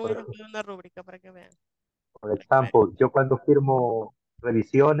enseñar un Por, ejemplo de una rúbrica para que vean. por ejemplo, yo cuando firmo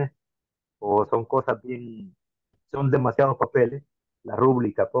revisiones o son cosas bien, son demasiados papeles, la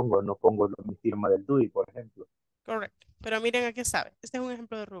rúbrica pongo, no pongo mi firma del DUI, por ejemplo. Correcto. Pero miren a qué sabe. Este es un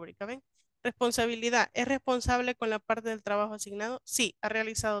ejemplo de rúbrica, ¿ven? Responsabilidad. ¿Es responsable con la parte del trabajo asignado? Sí. ¿Ha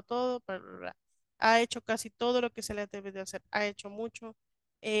realizado todo? Bla, bla, bla. ¿Ha hecho casi todo lo que se le debe de hacer? ¿Ha hecho mucho?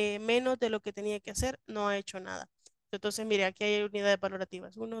 Menos de lo que tenía que hacer, no ha hecho nada. Entonces, mire, aquí hay unidades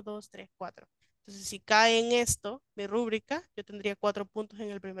valorativas. 1, 2, 3, 4. Entonces, si cae en esto, mi rúbrica, yo tendría 4 puntos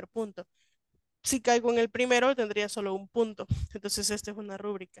en el primer punto. Si caigo en el primero, tendría solo un punto. Entonces, esta es una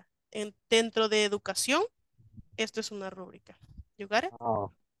rúbrica. Dentro de educación, esto es una rúbrica. You got it?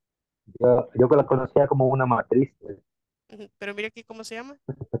 No, yo que la conocía como una matriz, pues. Ujú. Pero mira aquí cómo se llama.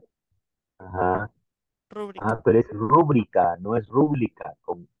 Ajá. Rúbrica. Ah, pero es rúbrica, no es rúbrica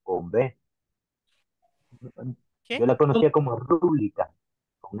con B. ¿Qué? Yo la conocía como rúbrica,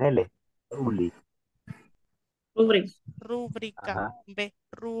 con L, rúbrica. rúbrica. Rúbrica. Ajá, B.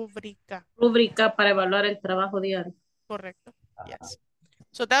 Rúbrica. Rúbrica para evaluar el trabajo diario. Correcto. ajá. Yes.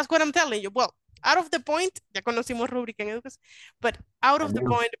 So that's what I'm telling you. Well, out of the point, ya conocimos rúbrica en educación, but out of the También,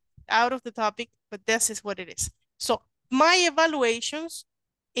 point, out of the topic, but this is what it is. So my evaluations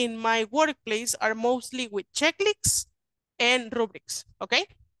in my workplace are mostly with checklists and rubrics, okay?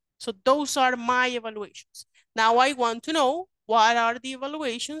 So those are my evaluations. Now I want to know what are the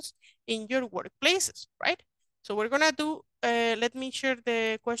evaluations in your workplaces, right? So we're gonna do, let me share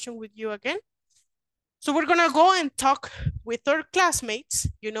the question with you again. So we're gonna go and talk with our classmates.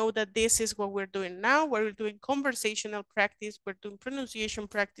 You know that this is what we're doing now. We're doing conversational practice, we're doing pronunciation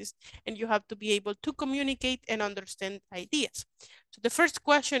practice, and you have to be able to communicate and understand ideas. So the first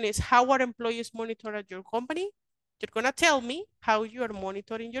question is, how are employees monitored at your company? You're gonna tell me how you are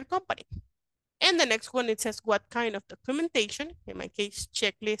monitoring your company. And the next one, it says what kind of documentation, in my case,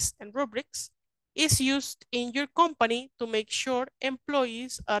 checklists and rubrics, is used in your company to make sure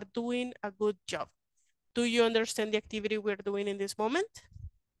employees are doing a good job. Do you understand the activity we're doing in this moment?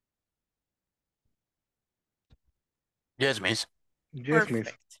 Yes, miss. Yes, miss.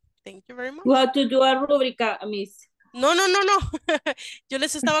 Perfect. Thank you very You much. have to do a rúbrica, Miss. No, no, no, no. Yo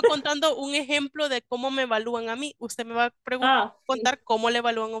les estaba contando un ejemplo de cómo me evalúan a mí. Usted me va a Sí. contar cómo le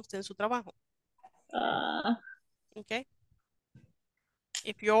evalúan a usted en su trabajo. Ah, Okay.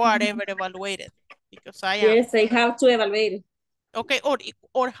 If you are ever evaluated, because I am. yes, I have to evaluate. Okay.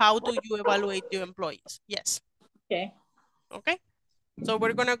 Or how do you evaluate your employees? Yes. Okay. Okay. So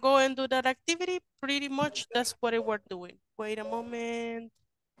we're gonna go and do that activity. Pretty much that's what we're doing. Wait a moment.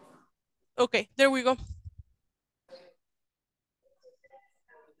 Okay, there we go.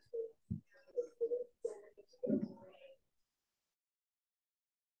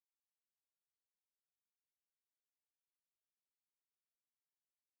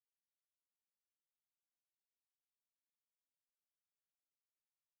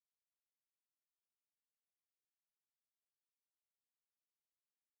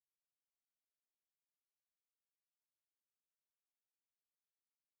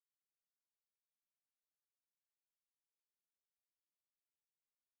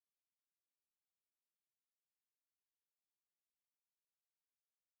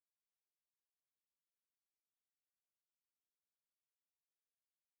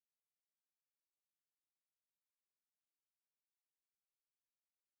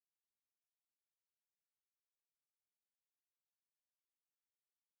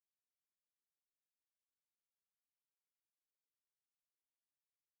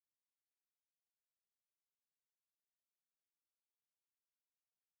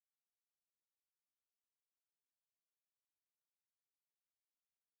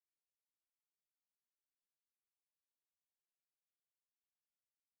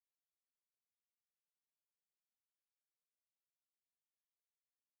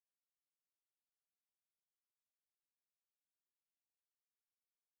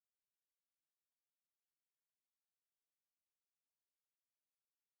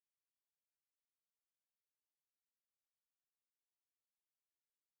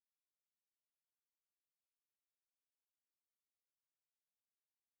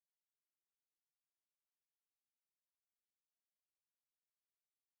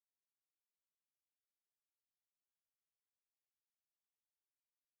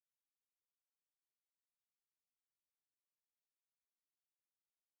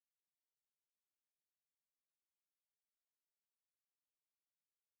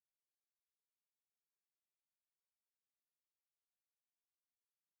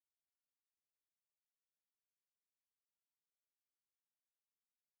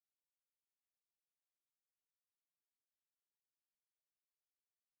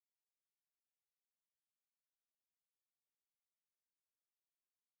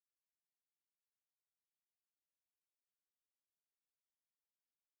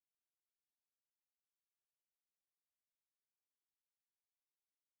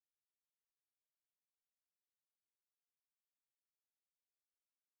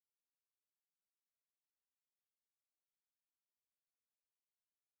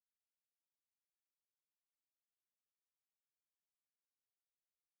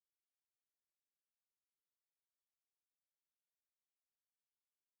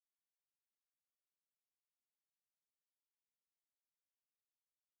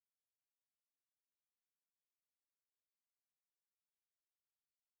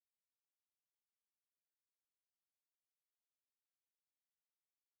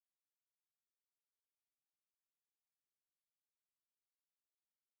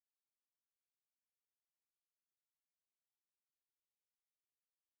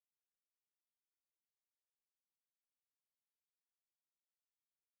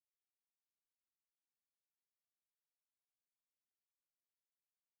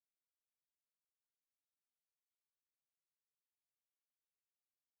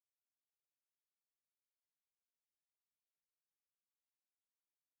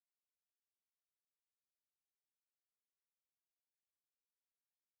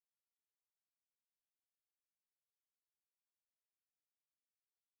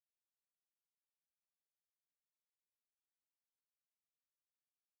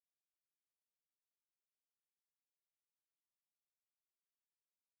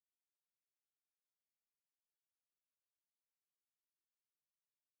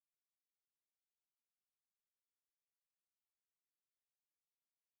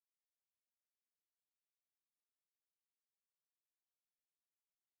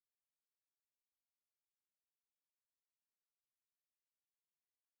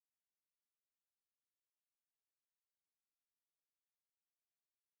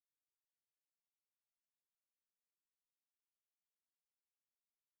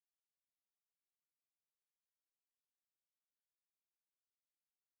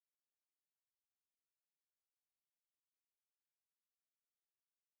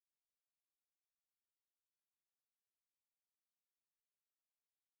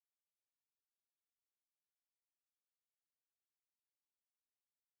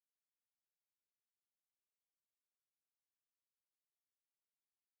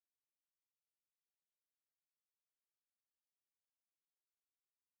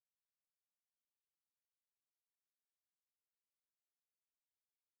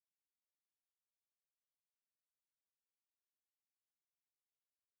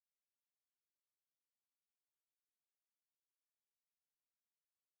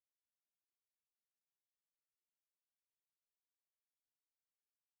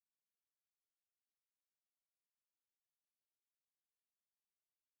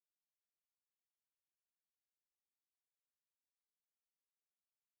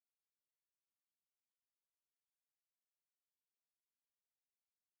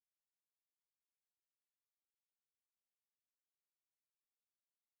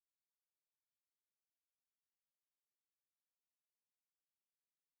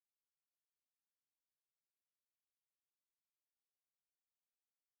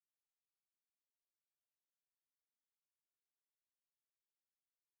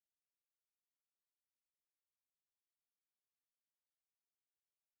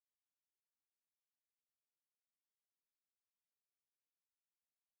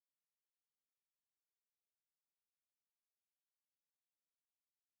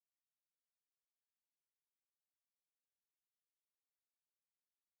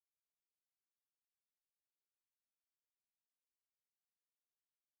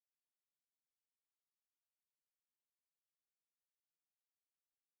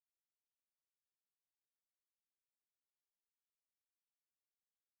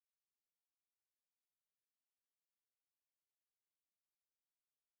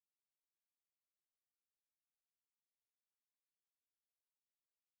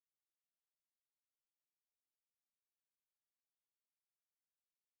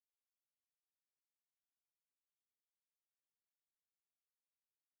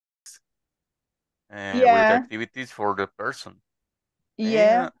 with Yeah, activities for the person.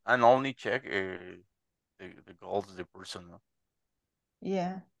 yeah, And only check the goals of the person.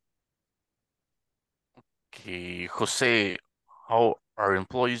 yeah. Okay, Jose, how are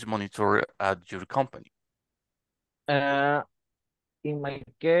employees monitored at your company? Uh, in my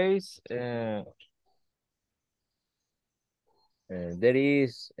case, there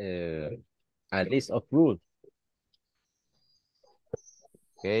is a list of rules,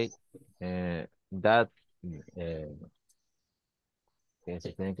 okay, that que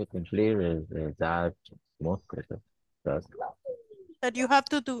se tienen que cumplir that most cosas that That you have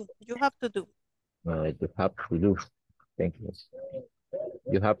to do. You have to do. you have to do. Thank you.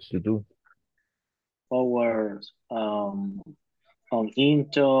 You have to do. Hours on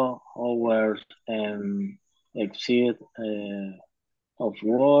into, hours exit of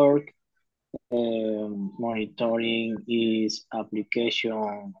work, monitoring is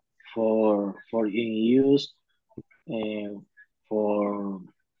application for in use, uh, for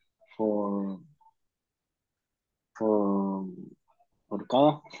for por, por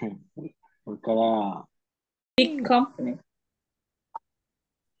cada, por cada. Big company.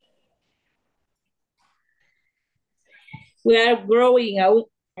 We are growing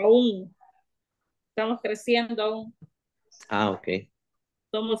aún. Estamos creciendo aún. Ah, ok.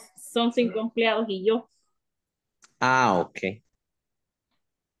 Son 5 empleados y yo. Ah, ok.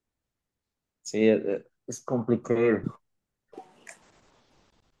 Sí, es complicado.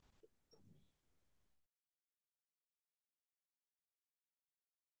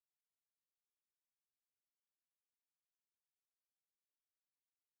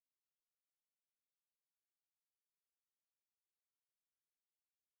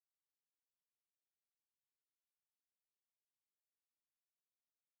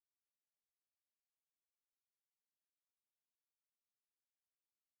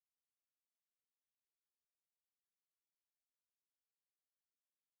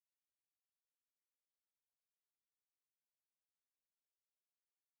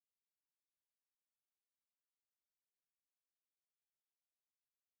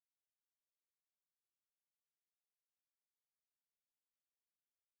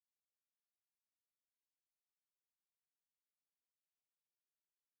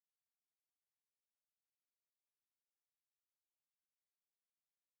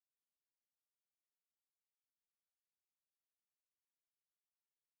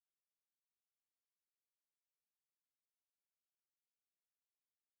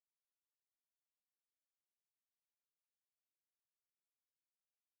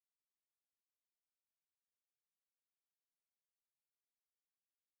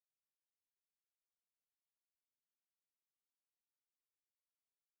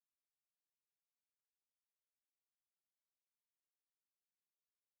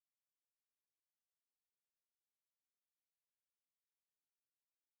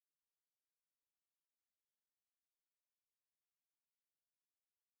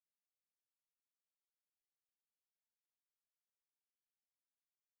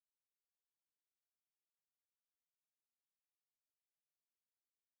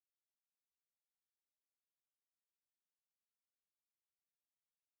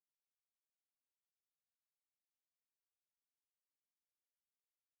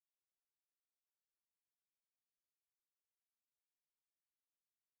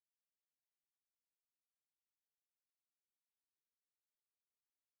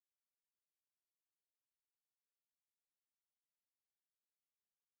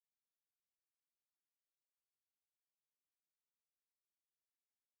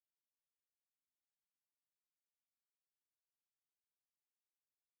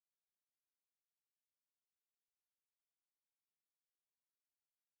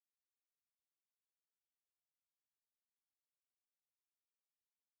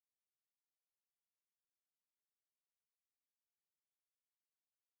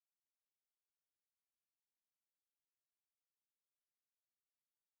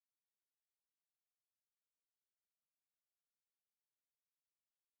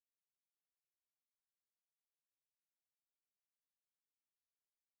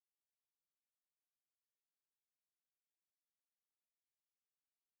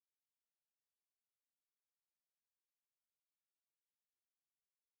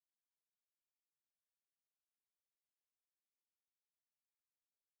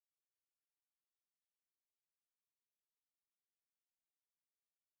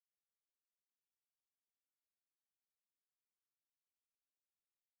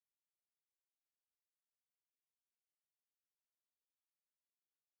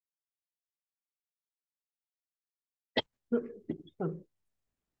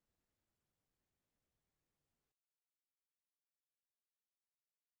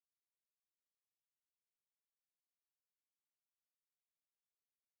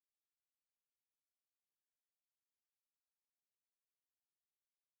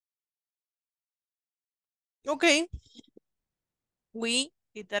 Okay, we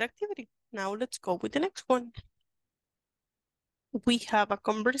did that activity. Now let's go with the next one. We have a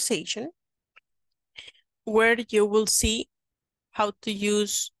conversation where you will see how to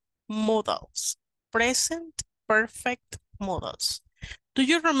use modals, present perfect modals. Do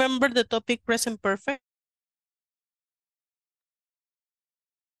you remember the topic present perfect?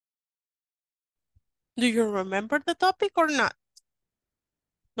 Do you remember the topic or not?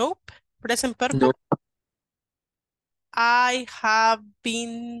 Nope. Present perfect? No. I have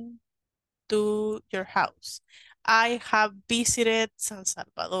been to your house. I have visited San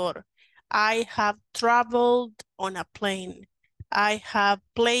Salvador. I have traveled on a plane. I have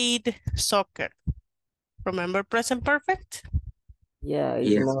played soccer. Remember present perfect? Yeah, it's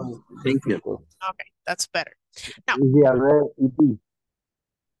Yes, more thank you. difficult. Okay, that's better. Now, Easy already, easy.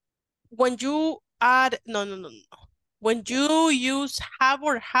 when you add, no. When you use have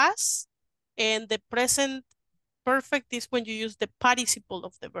or has, and the present perfect is when you use the participle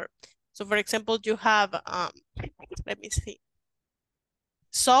of the verb. So for example, you have, let me see.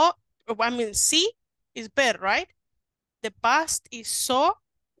 So, see is ver, right? The past is saw,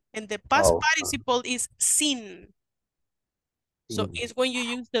 and the past participle is seen. So it's when you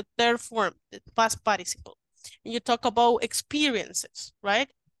use the third form, the past participle. And you talk about experiences, right?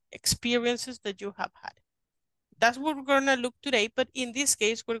 Experiences that you have had. That's what we're gonna look today, but in this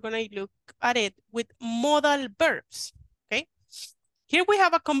case, we're gonna look at it with modal verbs, okay? Here we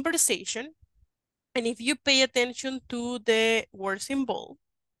have a conversation, and if you pay attention to the words in bold,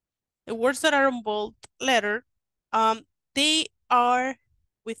 the words that are in bold letter, they are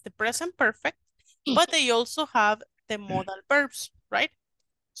with the present perfect, but they also have the modal verbs, right?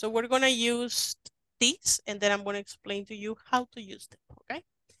 So we're gonna use these, and then I'm gonna explain to you how to use them, okay?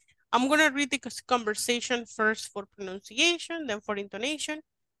 I'm gonna read the conversation first for pronunciation, then for intonation.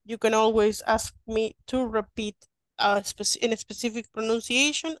 You can always ask me to repeat in a specific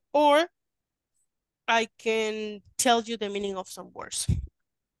pronunciation, or I can tell you the meaning of some words.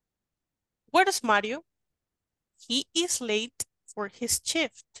 Where is Mario? He is late for his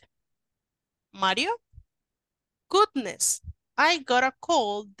shift. Mario? Goodness, I got a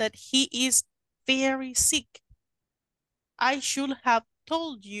call that he is very sick. I should have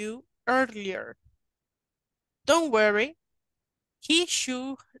told you earlier. Don't worry, he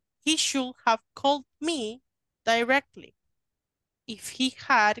should have called me directly. If he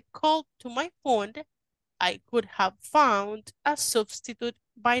had called to my phone, I could have found a substitute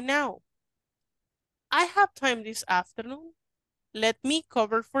by now. I have time this afternoon. Let me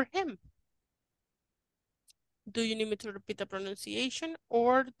cover for him. Do you need me to repeat the pronunciation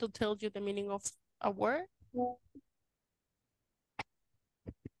or to tell you the meaning of a word?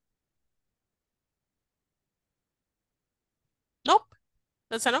 Nope.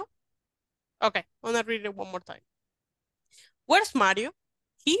 That's a no? Okay, I'm gonna read it one more time. Where's Mario?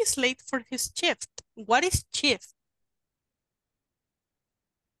 He is late for his shift. What is shift?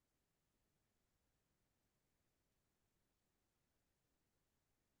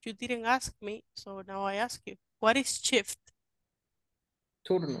 You didn't ask me, so now I ask you. What is shift?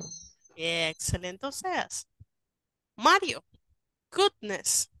 Turno. Yeah, excelente seas. Mario,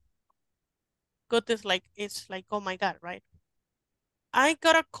 goodness. Goodness, it's like, oh my God, right? I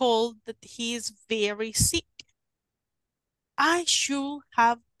got a call that he is very sick. I should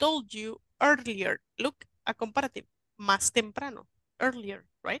have told you earlier. Look, a comparative. Más temprano. Earlier,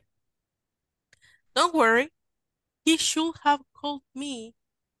 right? Don't worry. He should have called me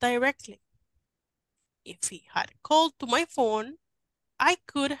directly. If he had called to my phone, I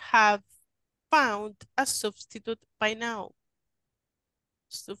could have found a substitute by now.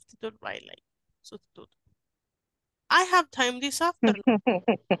 Substitute, right? Like, substitute. I have time this afternoon.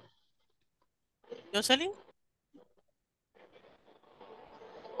 Jocelyn?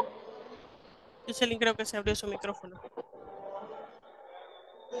 Jocelyn creo que se abrió su micrófono.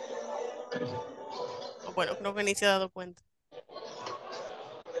 O bueno, creo que ni se ha dado cuenta.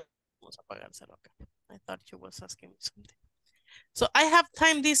 Vamos a apagárselo acá. I thought she was asking me something. So I have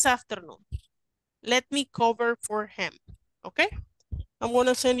time this afternoon. Let me cover for him. Okay? I'm going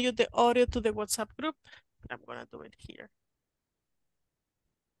to send you the audio to the WhatsApp group. But I'm going to do it here.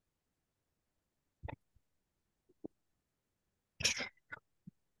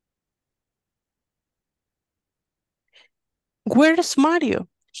 Where's Mario?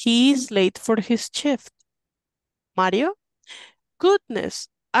 He is late for his shift. Mario? Goodness,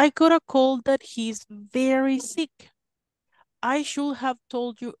 I got a call that he's very sick. I should have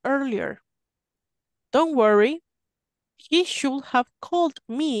told you earlier. Don't worry. He should have called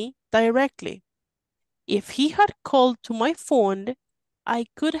me directly. If he had called to my phone, I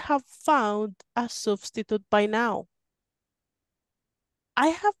could have found a substitute by now. I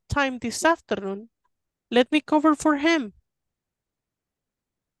have time this afternoon. Let me cover for him.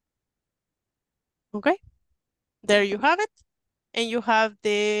 Okay, there you have it. And you have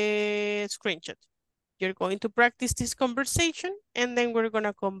the screenshot. You're going to practice this conversation and then we're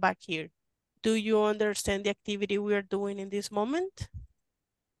gonna come back here. Do you understand the activity we are doing in this moment?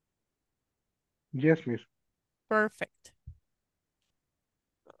 Yes, miss. Perfect.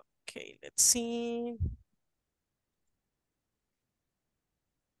 Okay, let's see.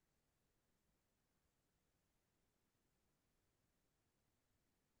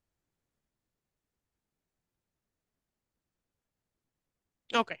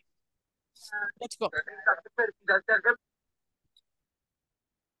 Okay, let's go.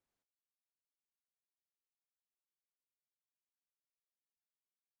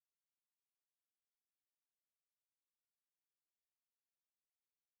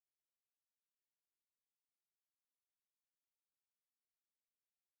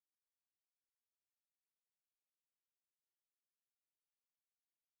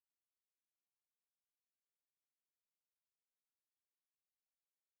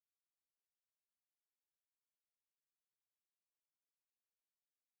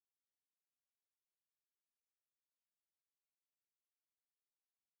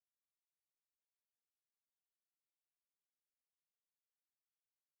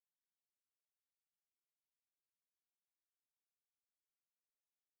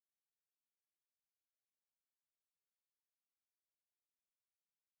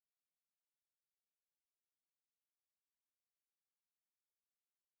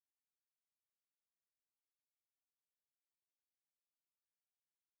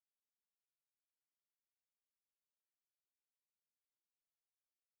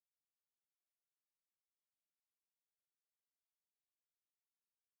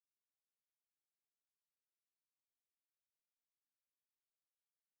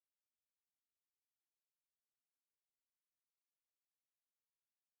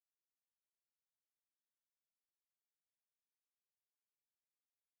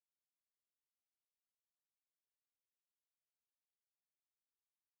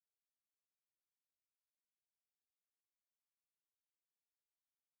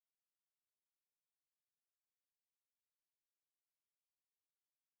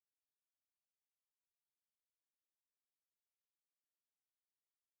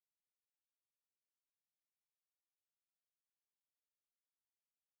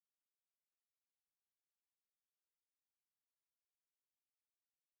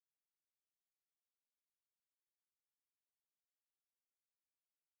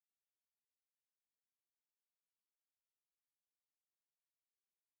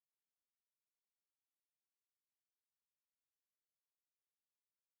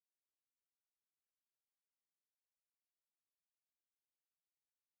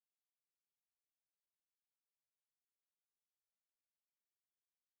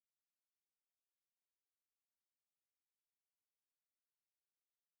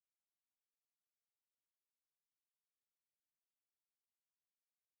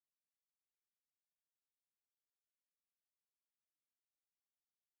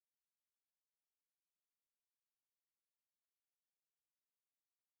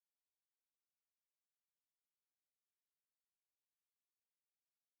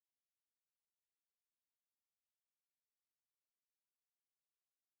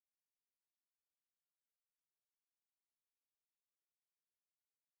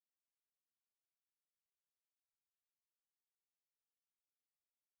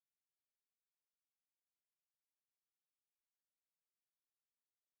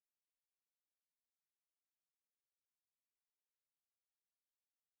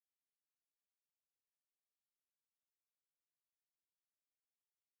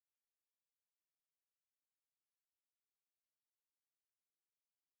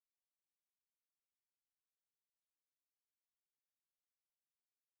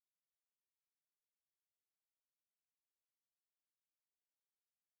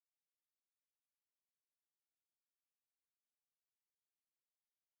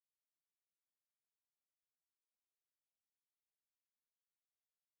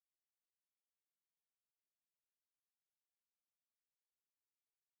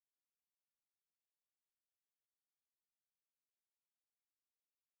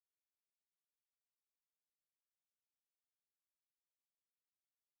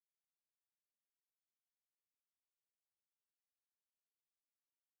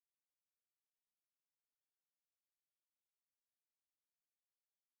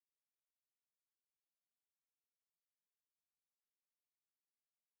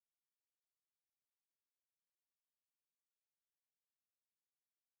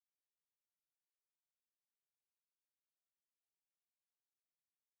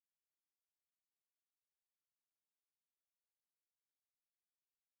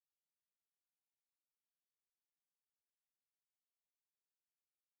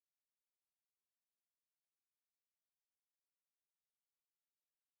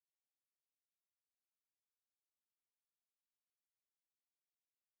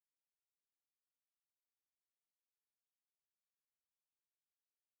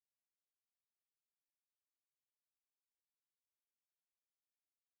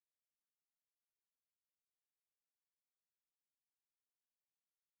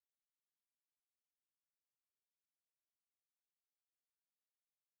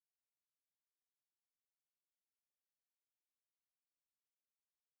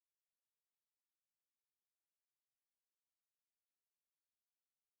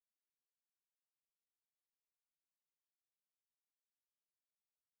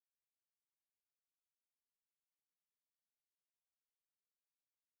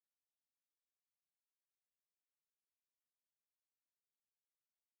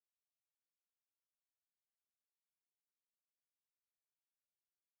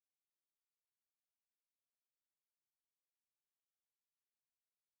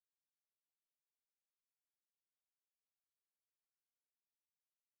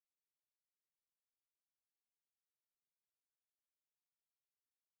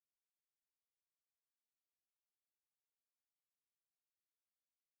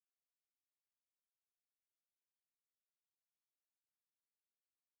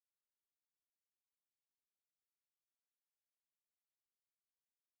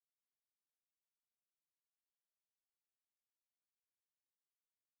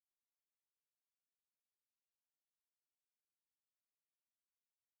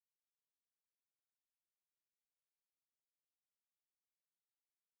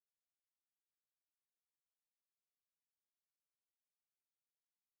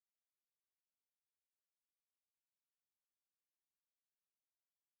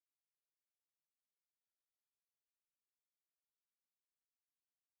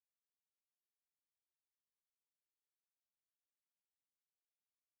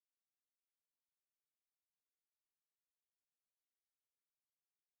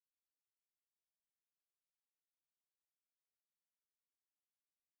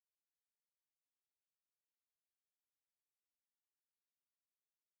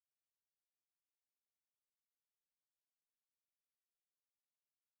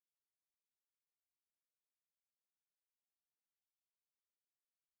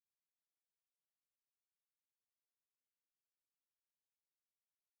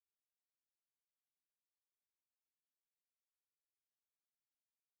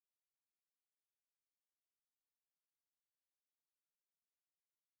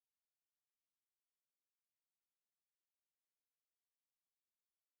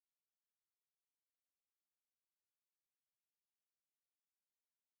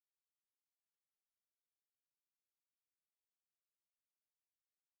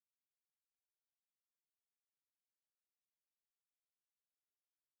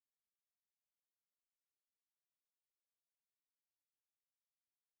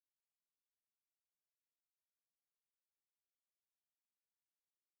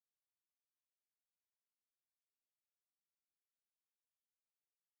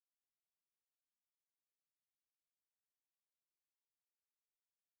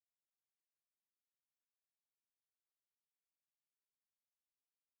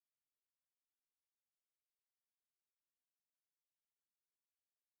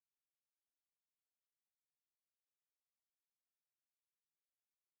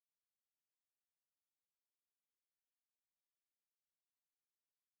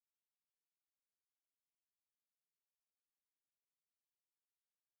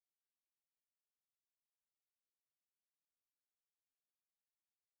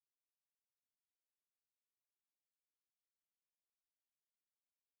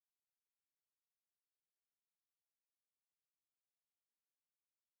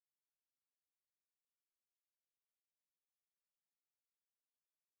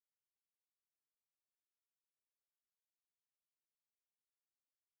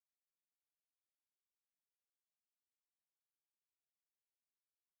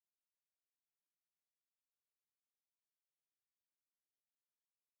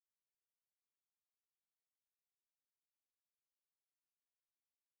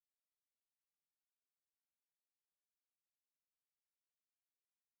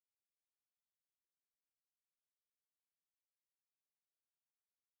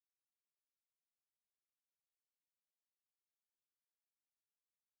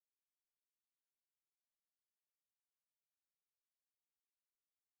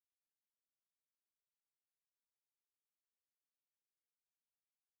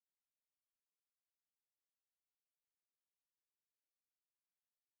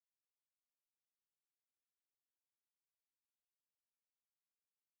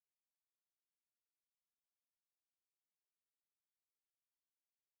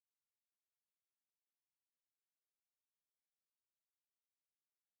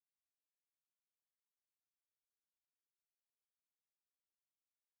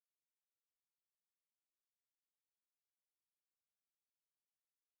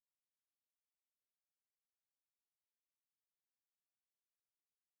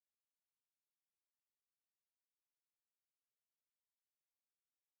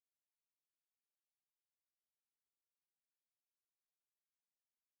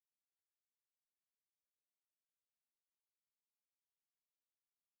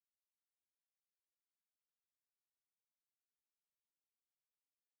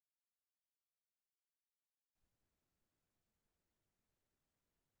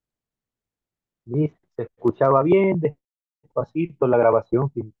 Miss, se escuchaba bien despacito la grabación,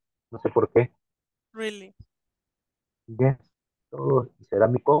 y no sé por qué. Really? Yes, todo, será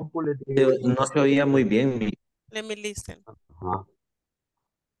mi compu, les dije yo. No se oía muy bien. Let me listen. Ajá.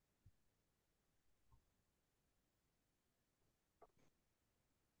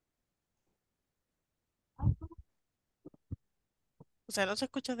 O sea, no se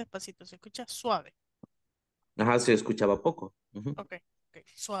escucha despacito, se escucha suave. Ajá, se escuchaba poco. Ujú. Okay, okay,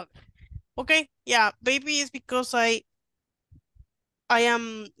 suave. Okay, yeah, maybe it's because I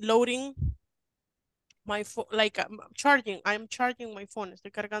am loading my phone, like I'm charging my phone. Estoy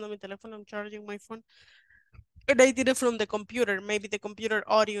cargando mi teléfono, I'm charging my phone. And I did it from the computer. Maybe the computer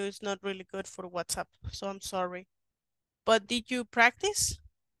audio is not really good for WhatsApp, so I'm sorry. But did you practice?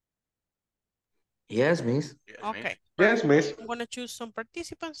 Yes, Miss. Okay. Yes, Miss. I'm gonna choose some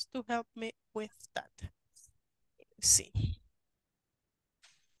participants to help me with that. Let's see.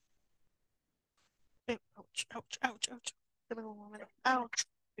 Ouch, ouch, ouch, ouch. Dame un momento. Ouch.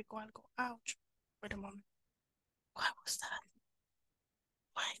 Pico algo. Ouch. Wait a moment. What was that?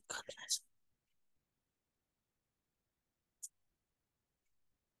 My goodness.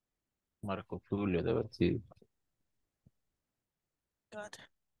 Marco Tulio debe haber sido. God.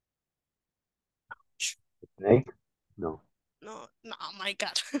 Snake? No. No, no, my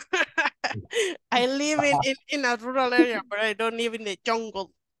God. I live in a rural area, but I don't live in the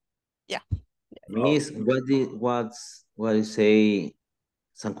jungle. Yeah. Miss, what is say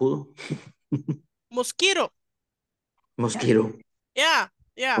zancudo? Mosquito. Mosquito. Yeah,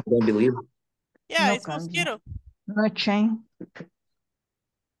 yeah. I don't believe. Yeah, No it's cambia. mosquito. No chain.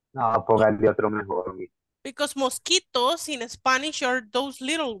 No, póngale otro mejor, Miss. Because mosquitoes in Spanish are those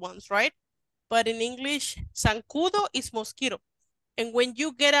little ones, right? But in English, zancudo is mosquito. And when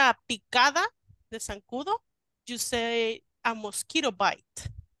you get a picada de zancudo, you say a mosquito bite.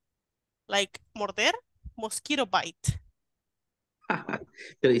 Like morder, mosquito bite.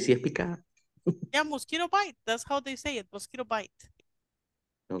 Pero ¿y si es picada? Yeah, mosquito bite. That's how they say it, mosquito bite.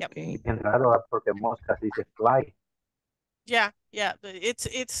 Okay. Bien raro, porque moscas dice fly. Yeah, yeah,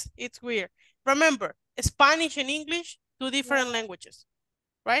 it's weird. Remember, Spanish and English, two different languages,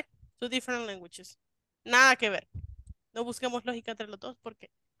 right? Two different languages. Nada que ver. No busquemos lógica entre los dos porque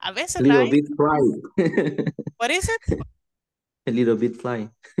a veces la Little hay. bit fly. What is it? A little bit fly.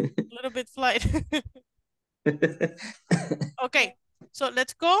 A little bit flight. Okay, so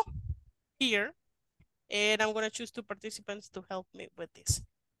let's go here. And I'm going to choose two participants to help me with this.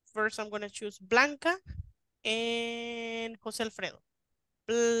 First, I'm going to choose Blanca and Jose Alfredo.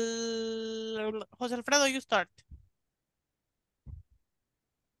 Jose Alfredo, you start.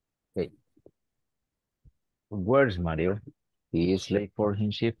 Okay. Where's Mario? He is late for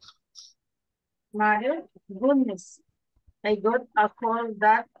his shift. Mario, goodness. I got a call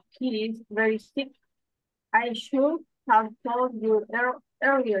that he is very sick. I should have told you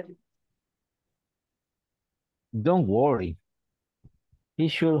earlier. Don't worry. He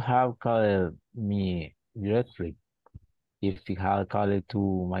should have called me directly if he had called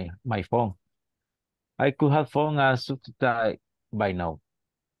to my phone. I could have found a substitute by now.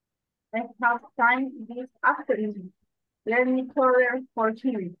 I have time this afternoon. Let me cover for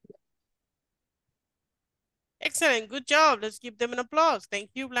him. Excellent. Good job. Let's give them an applause.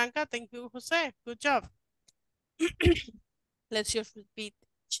 Thank you, Blanca. Thank you, Jose. Good job. Let's just repeat.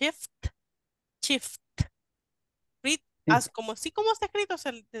 Shift. Shift. Read as como así como está escrito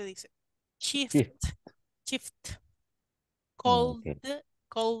se te dice. Shift. Shift. Cold. Okay.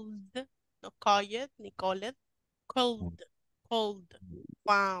 Cold. No quiet, ni called. Cold. Cold.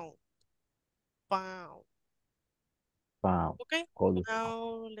 Found. Found. Found. Okay. Cold.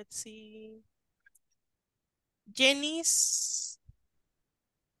 Now let's see. Jenny's.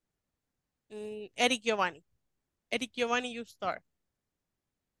 Eric Giovanni. Eric Giovanni, you start.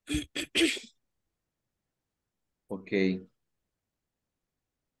 Okay.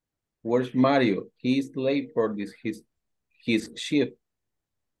 Where's Mario? He's late for his shift.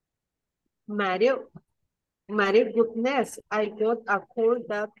 Mario, goodness, I got a call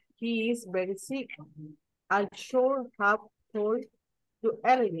that he is very sick. I should have told you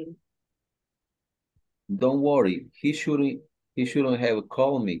earlier. Don't worry, he shouldn't have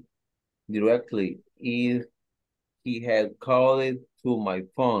called me directly if he had called it to my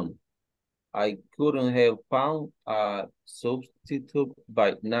phone. I couldn't have found a substitute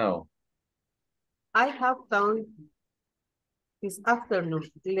by now. I have found this afternoon.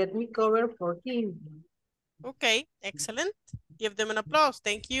 Let me cover for him. Okay, excellent. Give them an applause.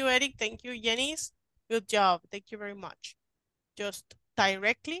 Thank you, Eric. Thank you, Janice. Good job. Thank you very much. Just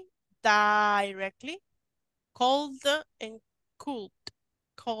directly, cold and cooled.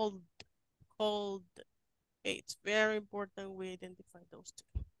 Cold, called. Okay, it's very important we identify those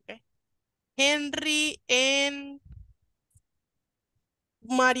two. Okay. Henry and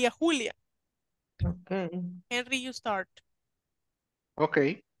Maria Julia. Okay. Henry, you start.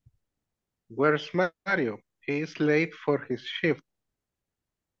 Okay. Where's Mario? He's late for his shift.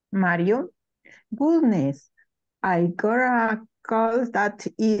 Mario, goodness, I got a call that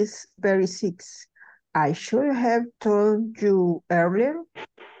is very sick. I should have told you earlier.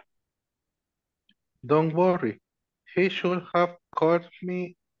 Don't worry. He should have called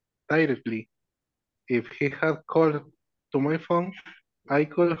me directly. If he had called to my phone, I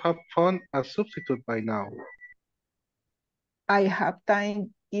could have found a substitute by now. I have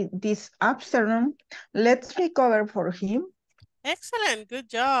time this afternoon. Let's recover for him. Excellent. Good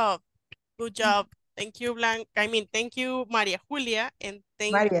job. Good job. Thank you, thank you, Maria Julia, and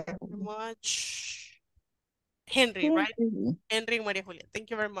thank Maria. you very much, Henry, right? Henry and Maria Julia. Thank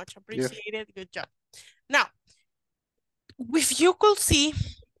you very much. Appreciate it. Good job. Now, if you could see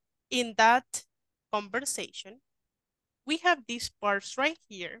in that conversation, we have these parts right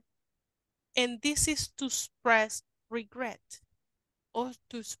here, and this is to express regret or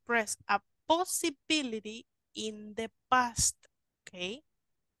to express a possibility in the past, okay?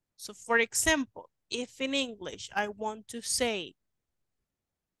 So for example, if in English I want to say,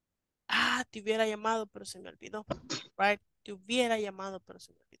 te hubiera llamado pero se me olvidó, right? Te hubiera llamado pero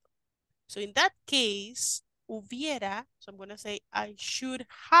se me olvidó. So in that case, hubiera, so I'm going to say, I should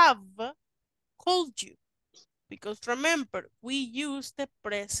have called you. Because remember, we use the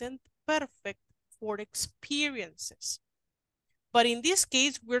present perfect for experiences. But in this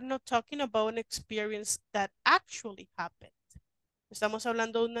case, we're not talking about an experience that actually happened. Estamos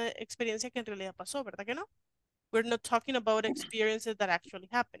hablando de una experiencia que en realidad pasó, ¿verdad que no? We're not talking about experiences that actually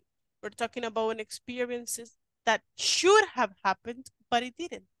happened. We're talking about experiences that should have happened, but it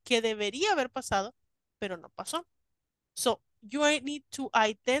didn't. Que debería haber pasado, pero no pasó. So, you need to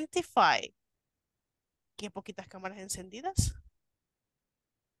identify. Qué poquitas cámaras encendidas.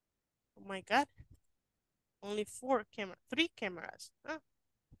 Oh my God. Only 3 cameras. Huh?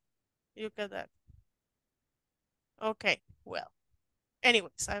 Look at that. Okay, well.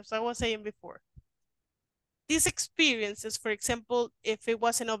 Anyways, as I was saying before, these experiences, for example, if it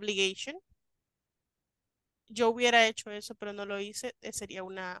was an obligation, yo hubiera hecho eso, pero no lo hice, sería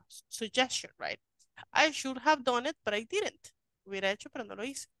una suggestion, right? I should have done it, but I didn't. Hubiera hecho, pero no lo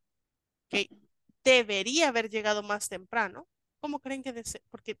hice. Okay. Debería haber llegado más temprano. ¿Cómo creen que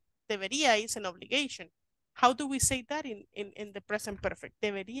porque debería is an obligation? How do we say that in the present perfect?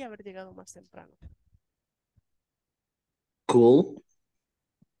 Debería haber llegado más temprano. Cool.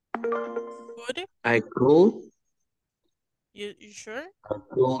 Could? I could. You sure? I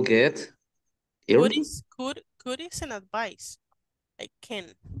could get Could early. could is an advice. Like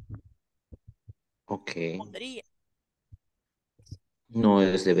can. Okay. Podría. No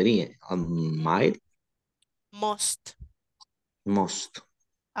es debería. Might. Must. Must.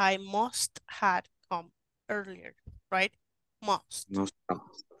 I must had come earlier, right? Must. Must.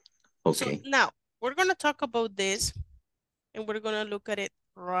 Okay. So now we're going to talk about this and we're going to look at it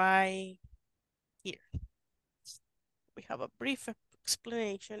right here. We have a brief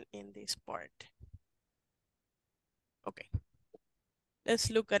explanation in this part. Okay, let's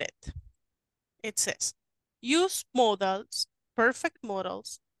look at it. It says, use modals, perfect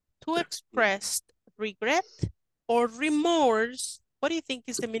modals, to express regret or remorse. What do you think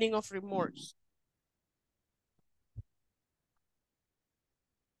is the meaning of remorse?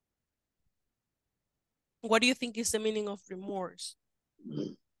 What do you think is the meaning of remorse?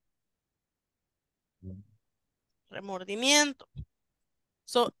 Remordimiento.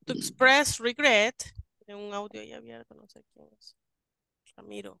 So, to express regret, tengo un audio ahí abierto, no sé quién es.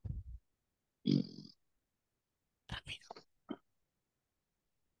 Ramiro.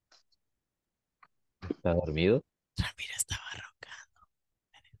 ¿Está dormido? Ramiro estaba roncando.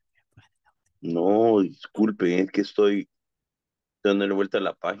 No, disculpe, es que estoy dándole vuelta a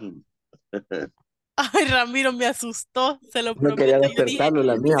la página. Ay, Ramiro me asustó, se lo No prometo. quería Yo dije, despertarlo,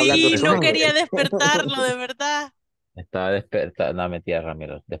 la mía hablando sí, no solo. quería despertarlo, de verdad. Estaba despertando, no, mentira,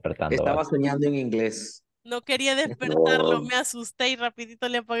 Ramiro, despertando. Estaba ¿vale? soñando en inglés. No quería despertarlo, No, me asusté y rapidito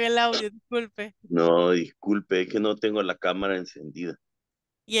le apagué el audio, disculpe. no, disculpe, es que no tengo la cámara encendida.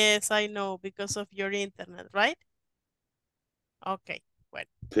 Yes, I know, because of your internet, right? Okay, bueno.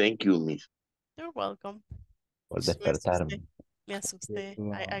 Thank you, miss. You're welcome. Por Me despertarme. asusté. Me asusté.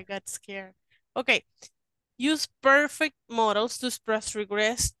 I got scared. Okay. Use perfect models to express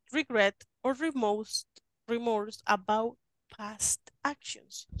regret or remorse about past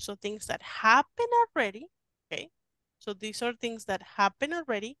actions. So things that happen already, okay? So these are things that happen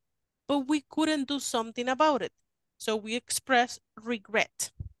already, but we couldn't do something about it. So we express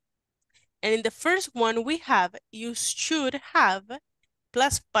regret. And in the first one we have, you should have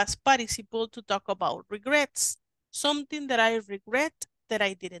plus past participle to talk about regrets. Something that I regret that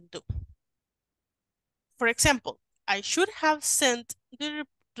I didn't do. For example, I should have sent the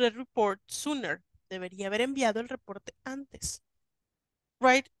report sooner. Debería haber enviado el reporte antes.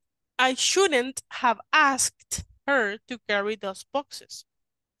 Right? I shouldn't have asked her to carry those boxes.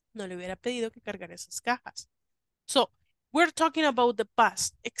 No le hubiera pedido que cargara esas cajas. So, we're talking about the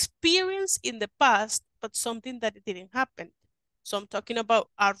past. Experience in the past, but something that didn't happen. So I'm talking about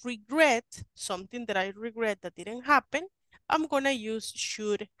a regret, something that I regret that didn't happen. I'm going to use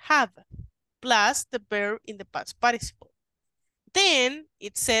should have plus the verb in the past participle. Then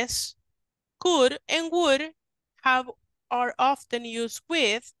it says could and would have are often used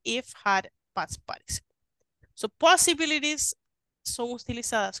with if had past participle. So possibilities son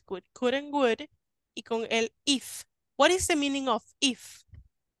utilizadas could and would y con el if. What is the meaning of if?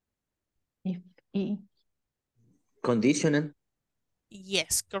 If. Conditional.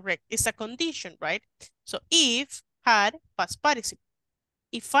 Yes, correct. It's a condition, right? So if had past participle.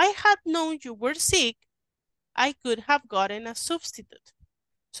 If I had known you were sick, I could have gotten a substitute.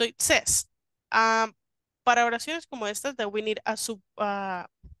 So it says, para oraciones como estas that we need a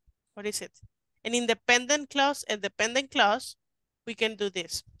what is it? An independent clause and dependent clause, we can do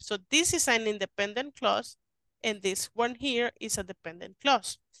this. So this is an independent clause and this one here is a dependent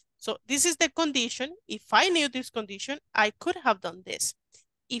clause. So this is the condition. If I knew this condition, I could have done this.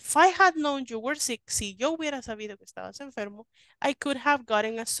 If I had known you were sick, si yo hubiera sabido que estabas enfermo, I could have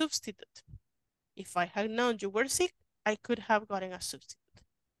gotten a substitute. If I had known you were sick, I could have gotten a substitute.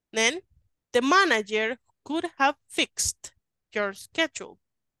 Then the manager could have fixed your schedule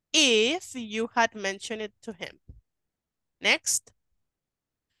if you had mentioned it to him. Next,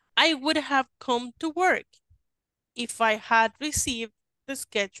 I would have come to work if I had received the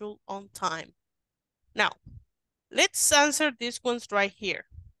schedule on time. Now, let's answer these ones right here.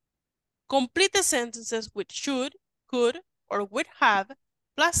 Complete the sentences with should, could, or would have,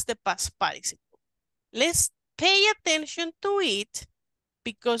 plus the past participle. Let's pay attention to it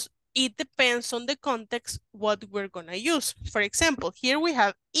because it depends on the context what we're gonna use. For example, here we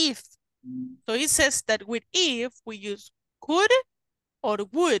have if. So it says that with if, we use could or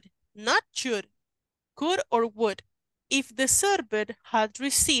would, not should, could or would. If the server had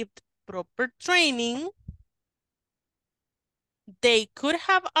received proper training, they could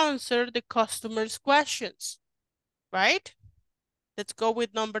have answered the customer's questions, right? Let's go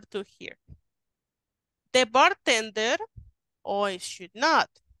with number 2 here. The bartender, it should not,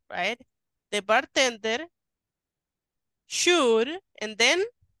 right? The bartender should, and then,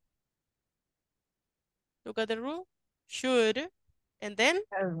 look at the rule, should, and then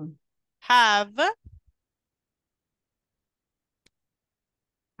have,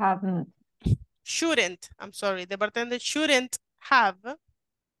 shouldn't, I'm sorry, the bartender shouldn't have,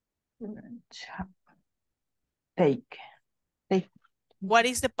 Take. What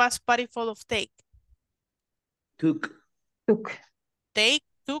is the past participle of take? Took. Take,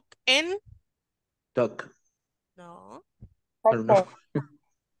 took, and? Took. No. I don't know.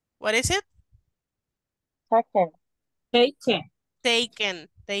 What is it? Taken.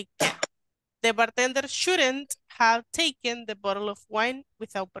 The bartender shouldn't have taken the bottle of wine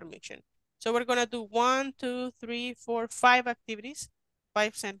without permission. So we're gonna do 1, 2, 3, 4, 5 activities,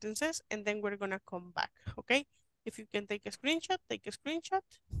 5 sentences, and then we're gonna come back, okay? If you can take a screenshot, take a screenshot.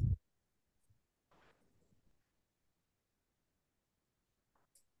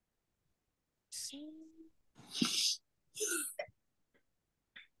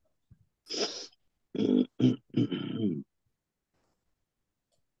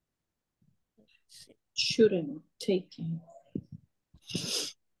 Shouldn't taken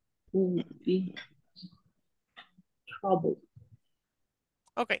would be trouble.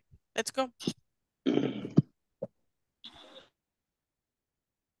 Okay, let's go.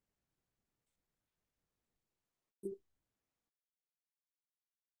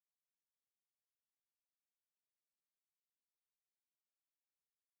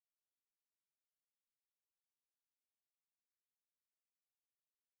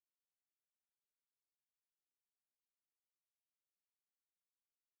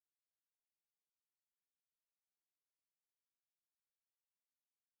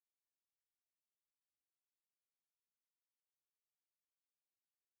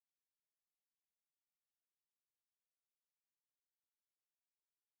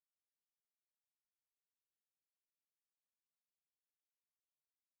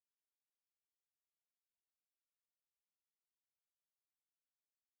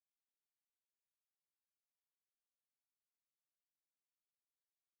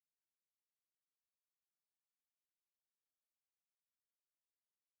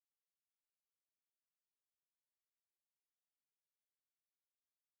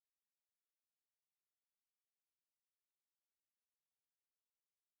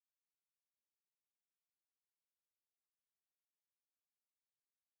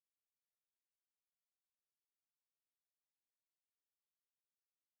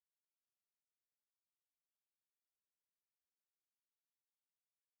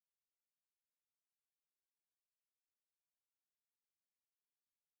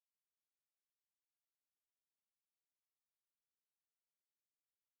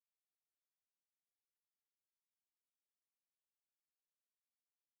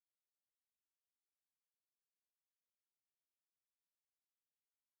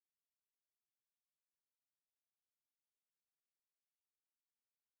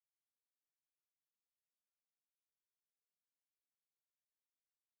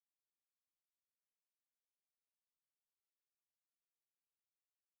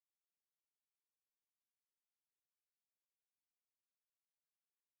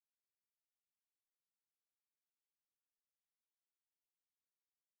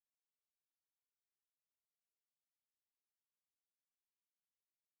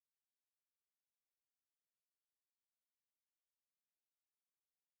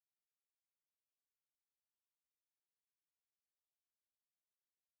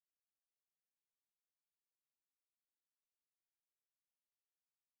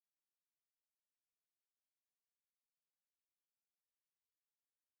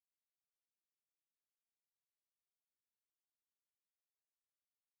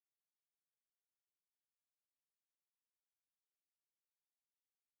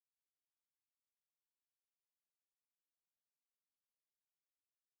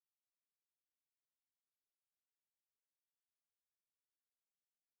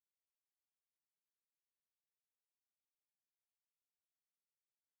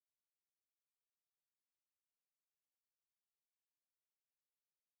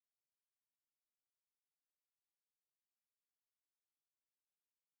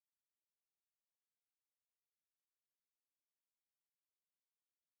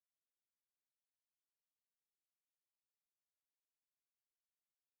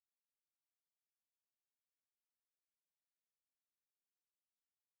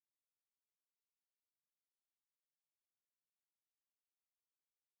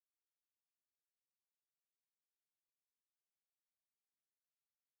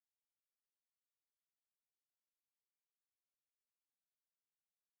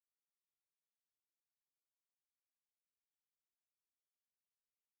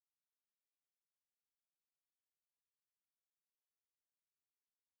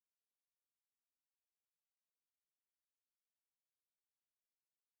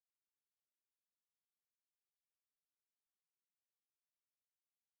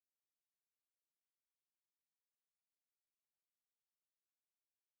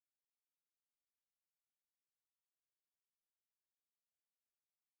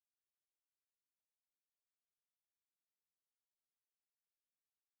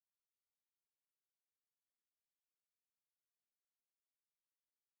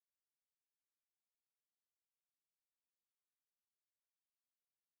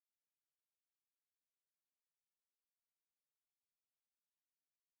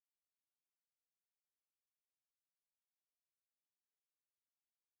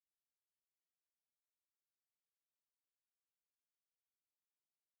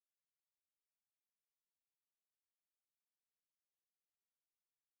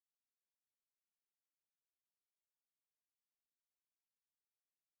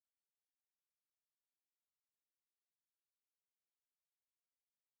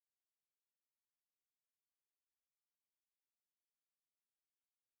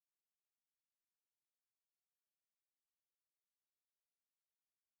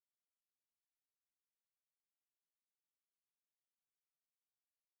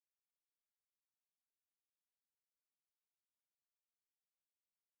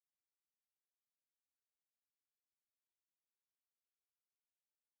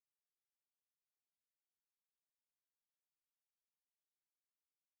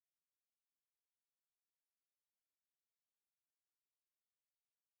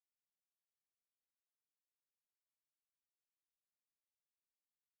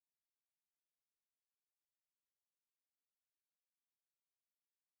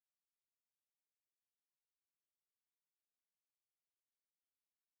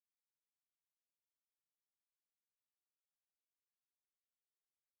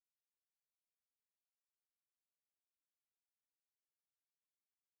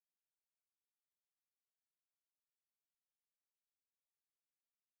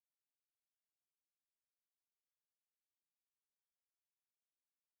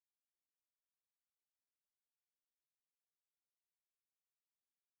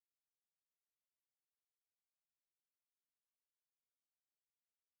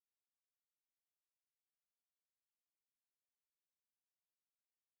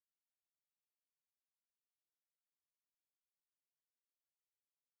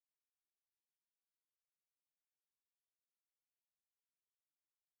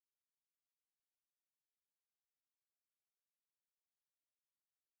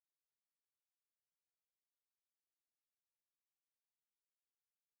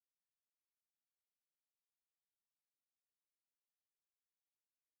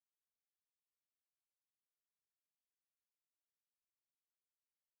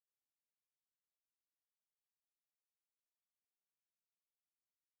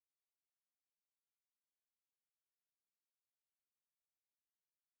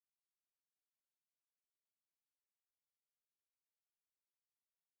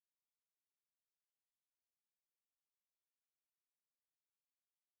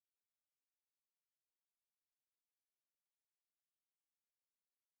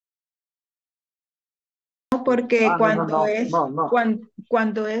 No, porque No, cuando es, no, no.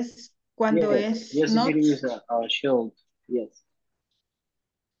 cuando Yes, es yes, not, it is should. Yes.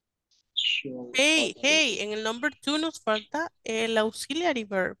 Should Hey, have taken. hey, en el number 2 nos falta el auxiliary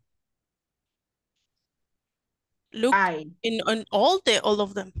verb. Look in all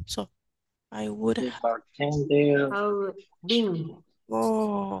of them. So I would The have. bartender. Been.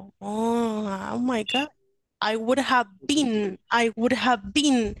 Oh my God. I would have been. I would have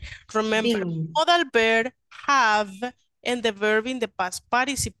been. Remember, Been. modal verb have and the verb in the past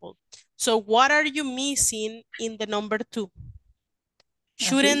participle. So what are you missing in the number 2?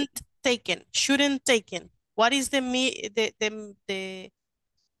 Shouldn't taken. Shouldn't taken. What is the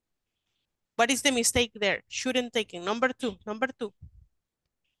what is the mistake there? Shouldn't taken. Number 2. Number 2.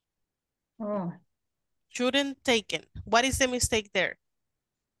 oh, Shouldn't taken. What is the mistake there?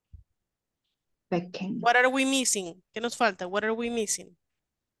 taken. What are we missing? ¿Qué nos falta? What are we missing?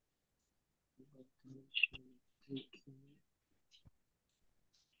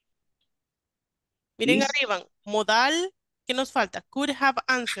 Miren Is. arriba, modal, ¿qué nos falta? Could have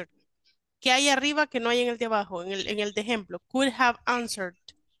answered. ¿Qué hay arriba que no hay en el de abajo? En el de ejemplo. Could have answered.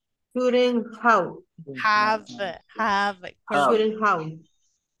 Shouldn't have. Have. Correct. Shouldn't have.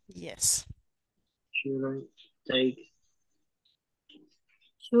 Yes. Shouldn't take.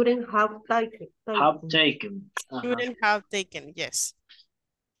 Shouldn't have taken. Have taken. Shouldn't have taken. Yes.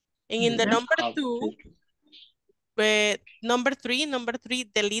 And in the number Have 2, taken. but number 3,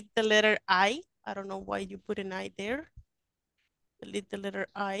 delete the letter I. I don't know why you put an I there. Delete the letter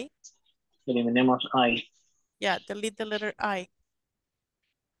I. Eliminemos I. Yeah, delete the letter I.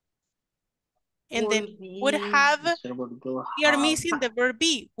 And Would then be. would have, we are Have. missing the verb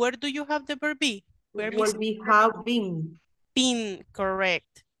be. Where do you have the verb be? We're Would missing be the verb have been. been,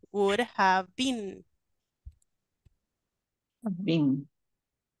 correct. Would have been. Been.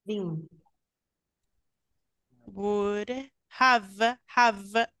 Been. Would have,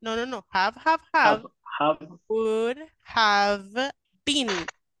 no. Have. Have. Would have been.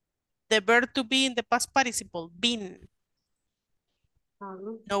 The verb to be in the past participle, been.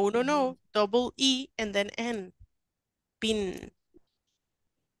 No. Double E and then N. Been.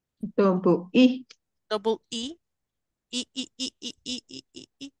 Double E. Double E. E.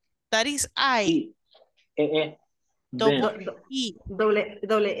 That is I. Double E. Double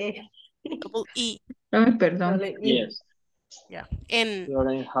E. Double E. Ay, perdón. Double E. Yes. Yeah. N.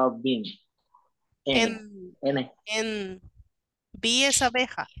 Shouldn't have been. N. N. N. B es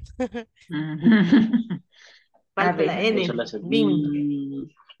abeja. Falta la N. Eso lo hace Been.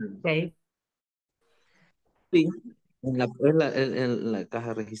 been. Okay. Sí, en la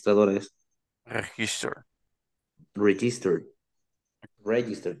caja registradora es Register. registered.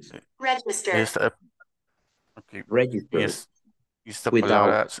 Registered. Esta, okay. Registered. Esta Without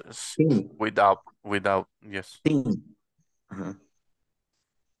palabra es sin. without, yes. Sin. Ajá.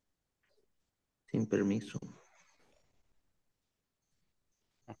 Sin permiso.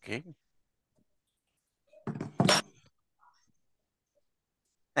 Okay.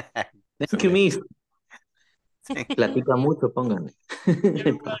 Thank you, miss. Platica mucho, pónganle.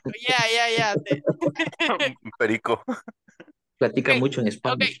 Yeah. Perico. Platica mucho en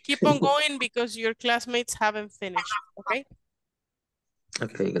español. Okay, keep on going because your classmates haven't finished, okay?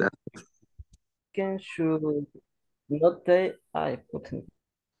 Okay, gracias. Should not take.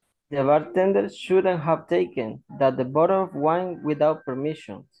 The bartender shouldn't have taken that the bottle of wine without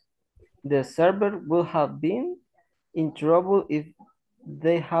permission. The server would have been in trouble if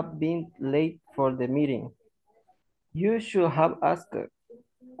they had been late for the meeting. You should have asked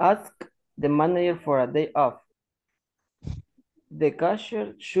the manager for a day off. The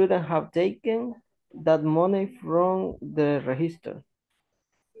cashier shouldn't have taken that money from the register.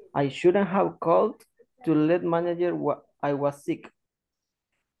 I shouldn't have called to let manager I was sick.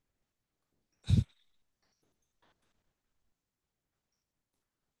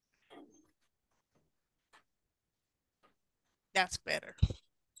 That's better.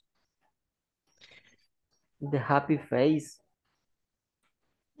 The happy face.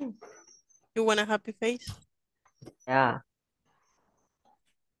 You want a happy face? Yeah.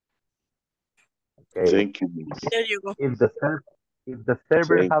 Okay. Thank you. There you go. If the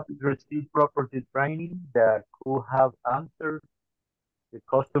server Thank has received property training that could have answered the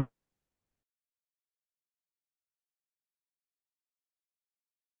customer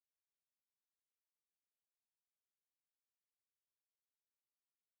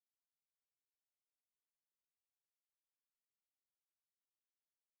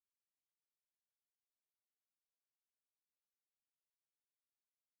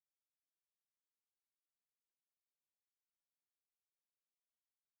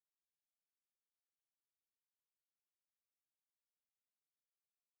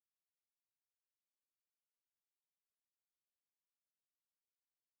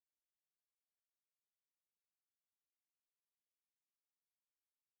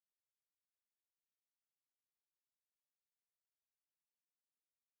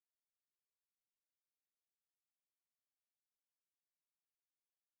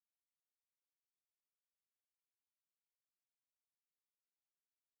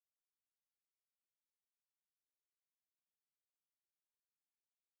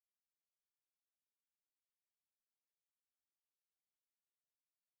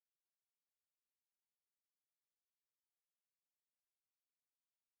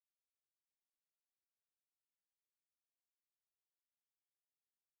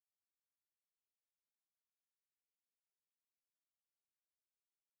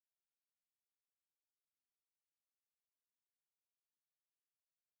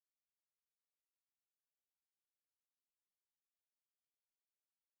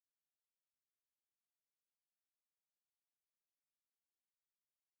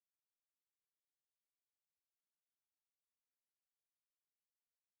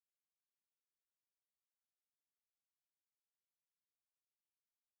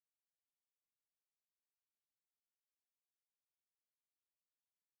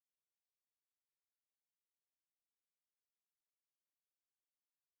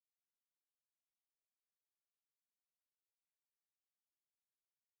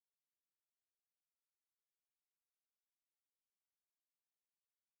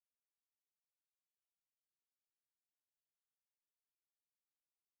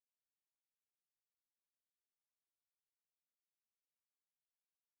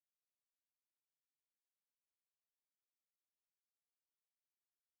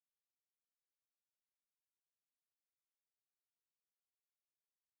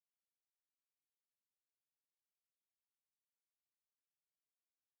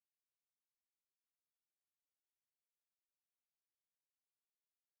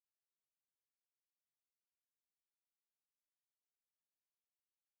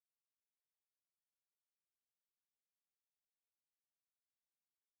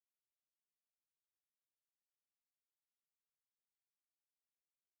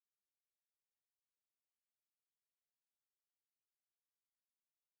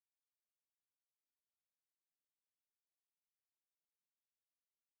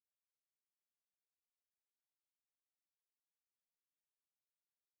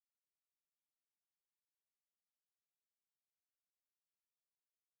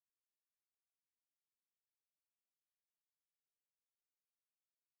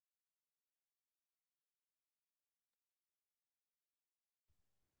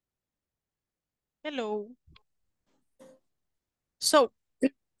Hello. So,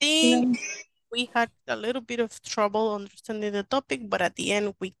 think we had a little bit of trouble understanding the topic, but at the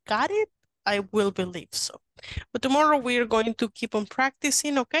end we got it. I will believe so. But tomorrow we are going to keep on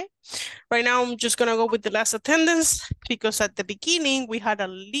practicing, okay? Right now I'm just gonna go with the last attendance because at the beginning we had a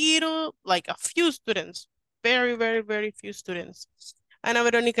little, like a few students, very, very, very few students. Ana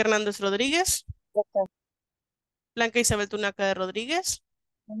Verónica Hernández Rodríguez. Blanca Isabel Tunaca de Rodríguez.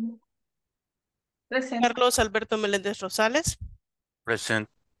 Present. Carlos Alberto Meléndez Rosales. Present.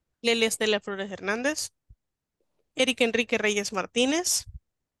 Lelia Estela Flores Hernández. Eric Enrique Reyes Martínez.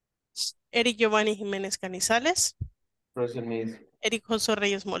 Eric Giovanni Jiménez Canizales. Present, Miss. Eric José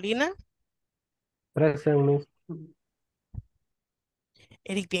Reyes Molina. Present, Miss.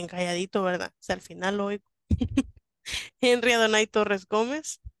 Eric bien calladito, ¿verdad? Hasta el final lo oigo. Henry Adonai Torres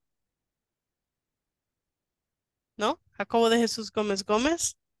Gómez. ¿No? Jacobo de Jesús Gómez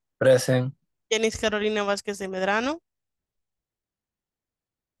Gómez. Present. Yanis Carolina Vázquez de Medrano.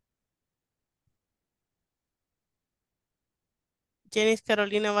 Yanis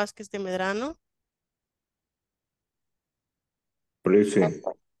Carolina Vázquez de Medrano. Present.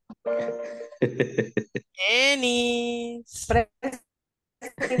 Yanis.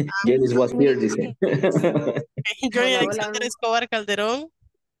 Janice was here, dice. Johnny Hola, Alexander hola. Escobar Calderón.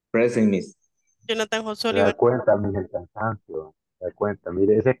 Present, Miss. Jonathan José Se da Oliver. cuenta, mire el cansancio. Se da cuenta,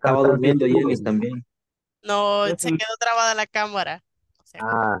 mire, ese Estaba cansancio. durmiendo Janice también. No, se quedó trabada la cámara. O sea,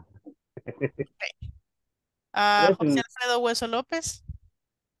 Ah, José Alfredo Hueso López.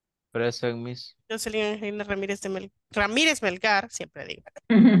 Present, Miss. Jocelyn Angelina Ramírez Melgar, siempre digo.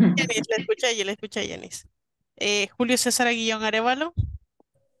 Yanis, la escucha Yanis. Julio César Aguillón Arevalo.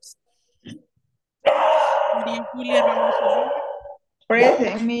 María Julia Ramos Olivia.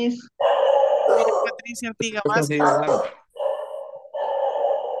 Present, Miss. María Patricia Ortiga Vázquez.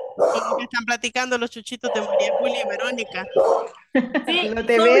 Son los que están platicando los chuchitos de María Julia y Verónica. Los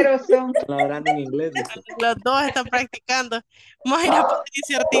de veros son. Laborando en inglés, dice. Los dos están practicando. Mayra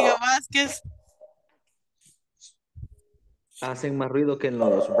Patricia Ortiga Vázquez. Hacen más ruido que en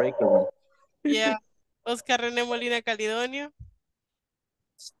los break room. Yeah. Oscar René Molina Calidonio.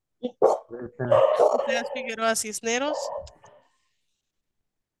 José Figueroa Cisneros.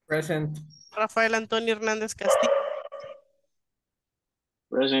 Present. Rafael Antonio Hernández Castillo.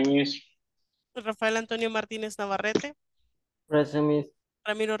 Present, Miss. Rafael Antonio Martínez Navarrete. Present, Miss.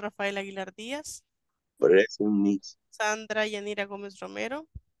 Ramiro Rafael Aguilar Díaz. Present, Miss. Sandra Yanira Gómez Romero.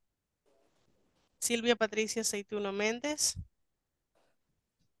 Silvia Patricia Aceituno Méndez.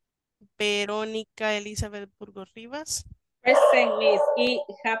 Verónica Elizabeth Burgos Rivas. Present, Miss. Y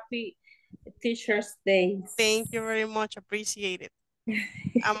happy Teacher's Day. Thank you very much. Appreciate it.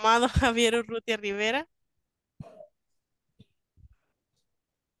 Amado Javier Urrutia Rivera.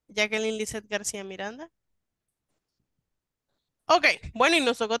 Jacqueline Lizeth García Miranda. Ok, bueno, y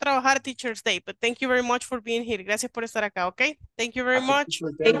nos tocó trabajar Teacher's Day, but thank you very much for being here. Gracias por estar acá, ok? Thank you very much.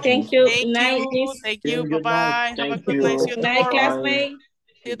 Thank you. Thank Night, you. Miss. Thank you. Bye-bye. Have a Thank good you. night. See you Night, tomorrow. classmate.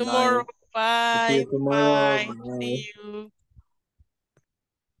 See you tomorrow. Bye. See you tomorrow. Bye. Bye. See you.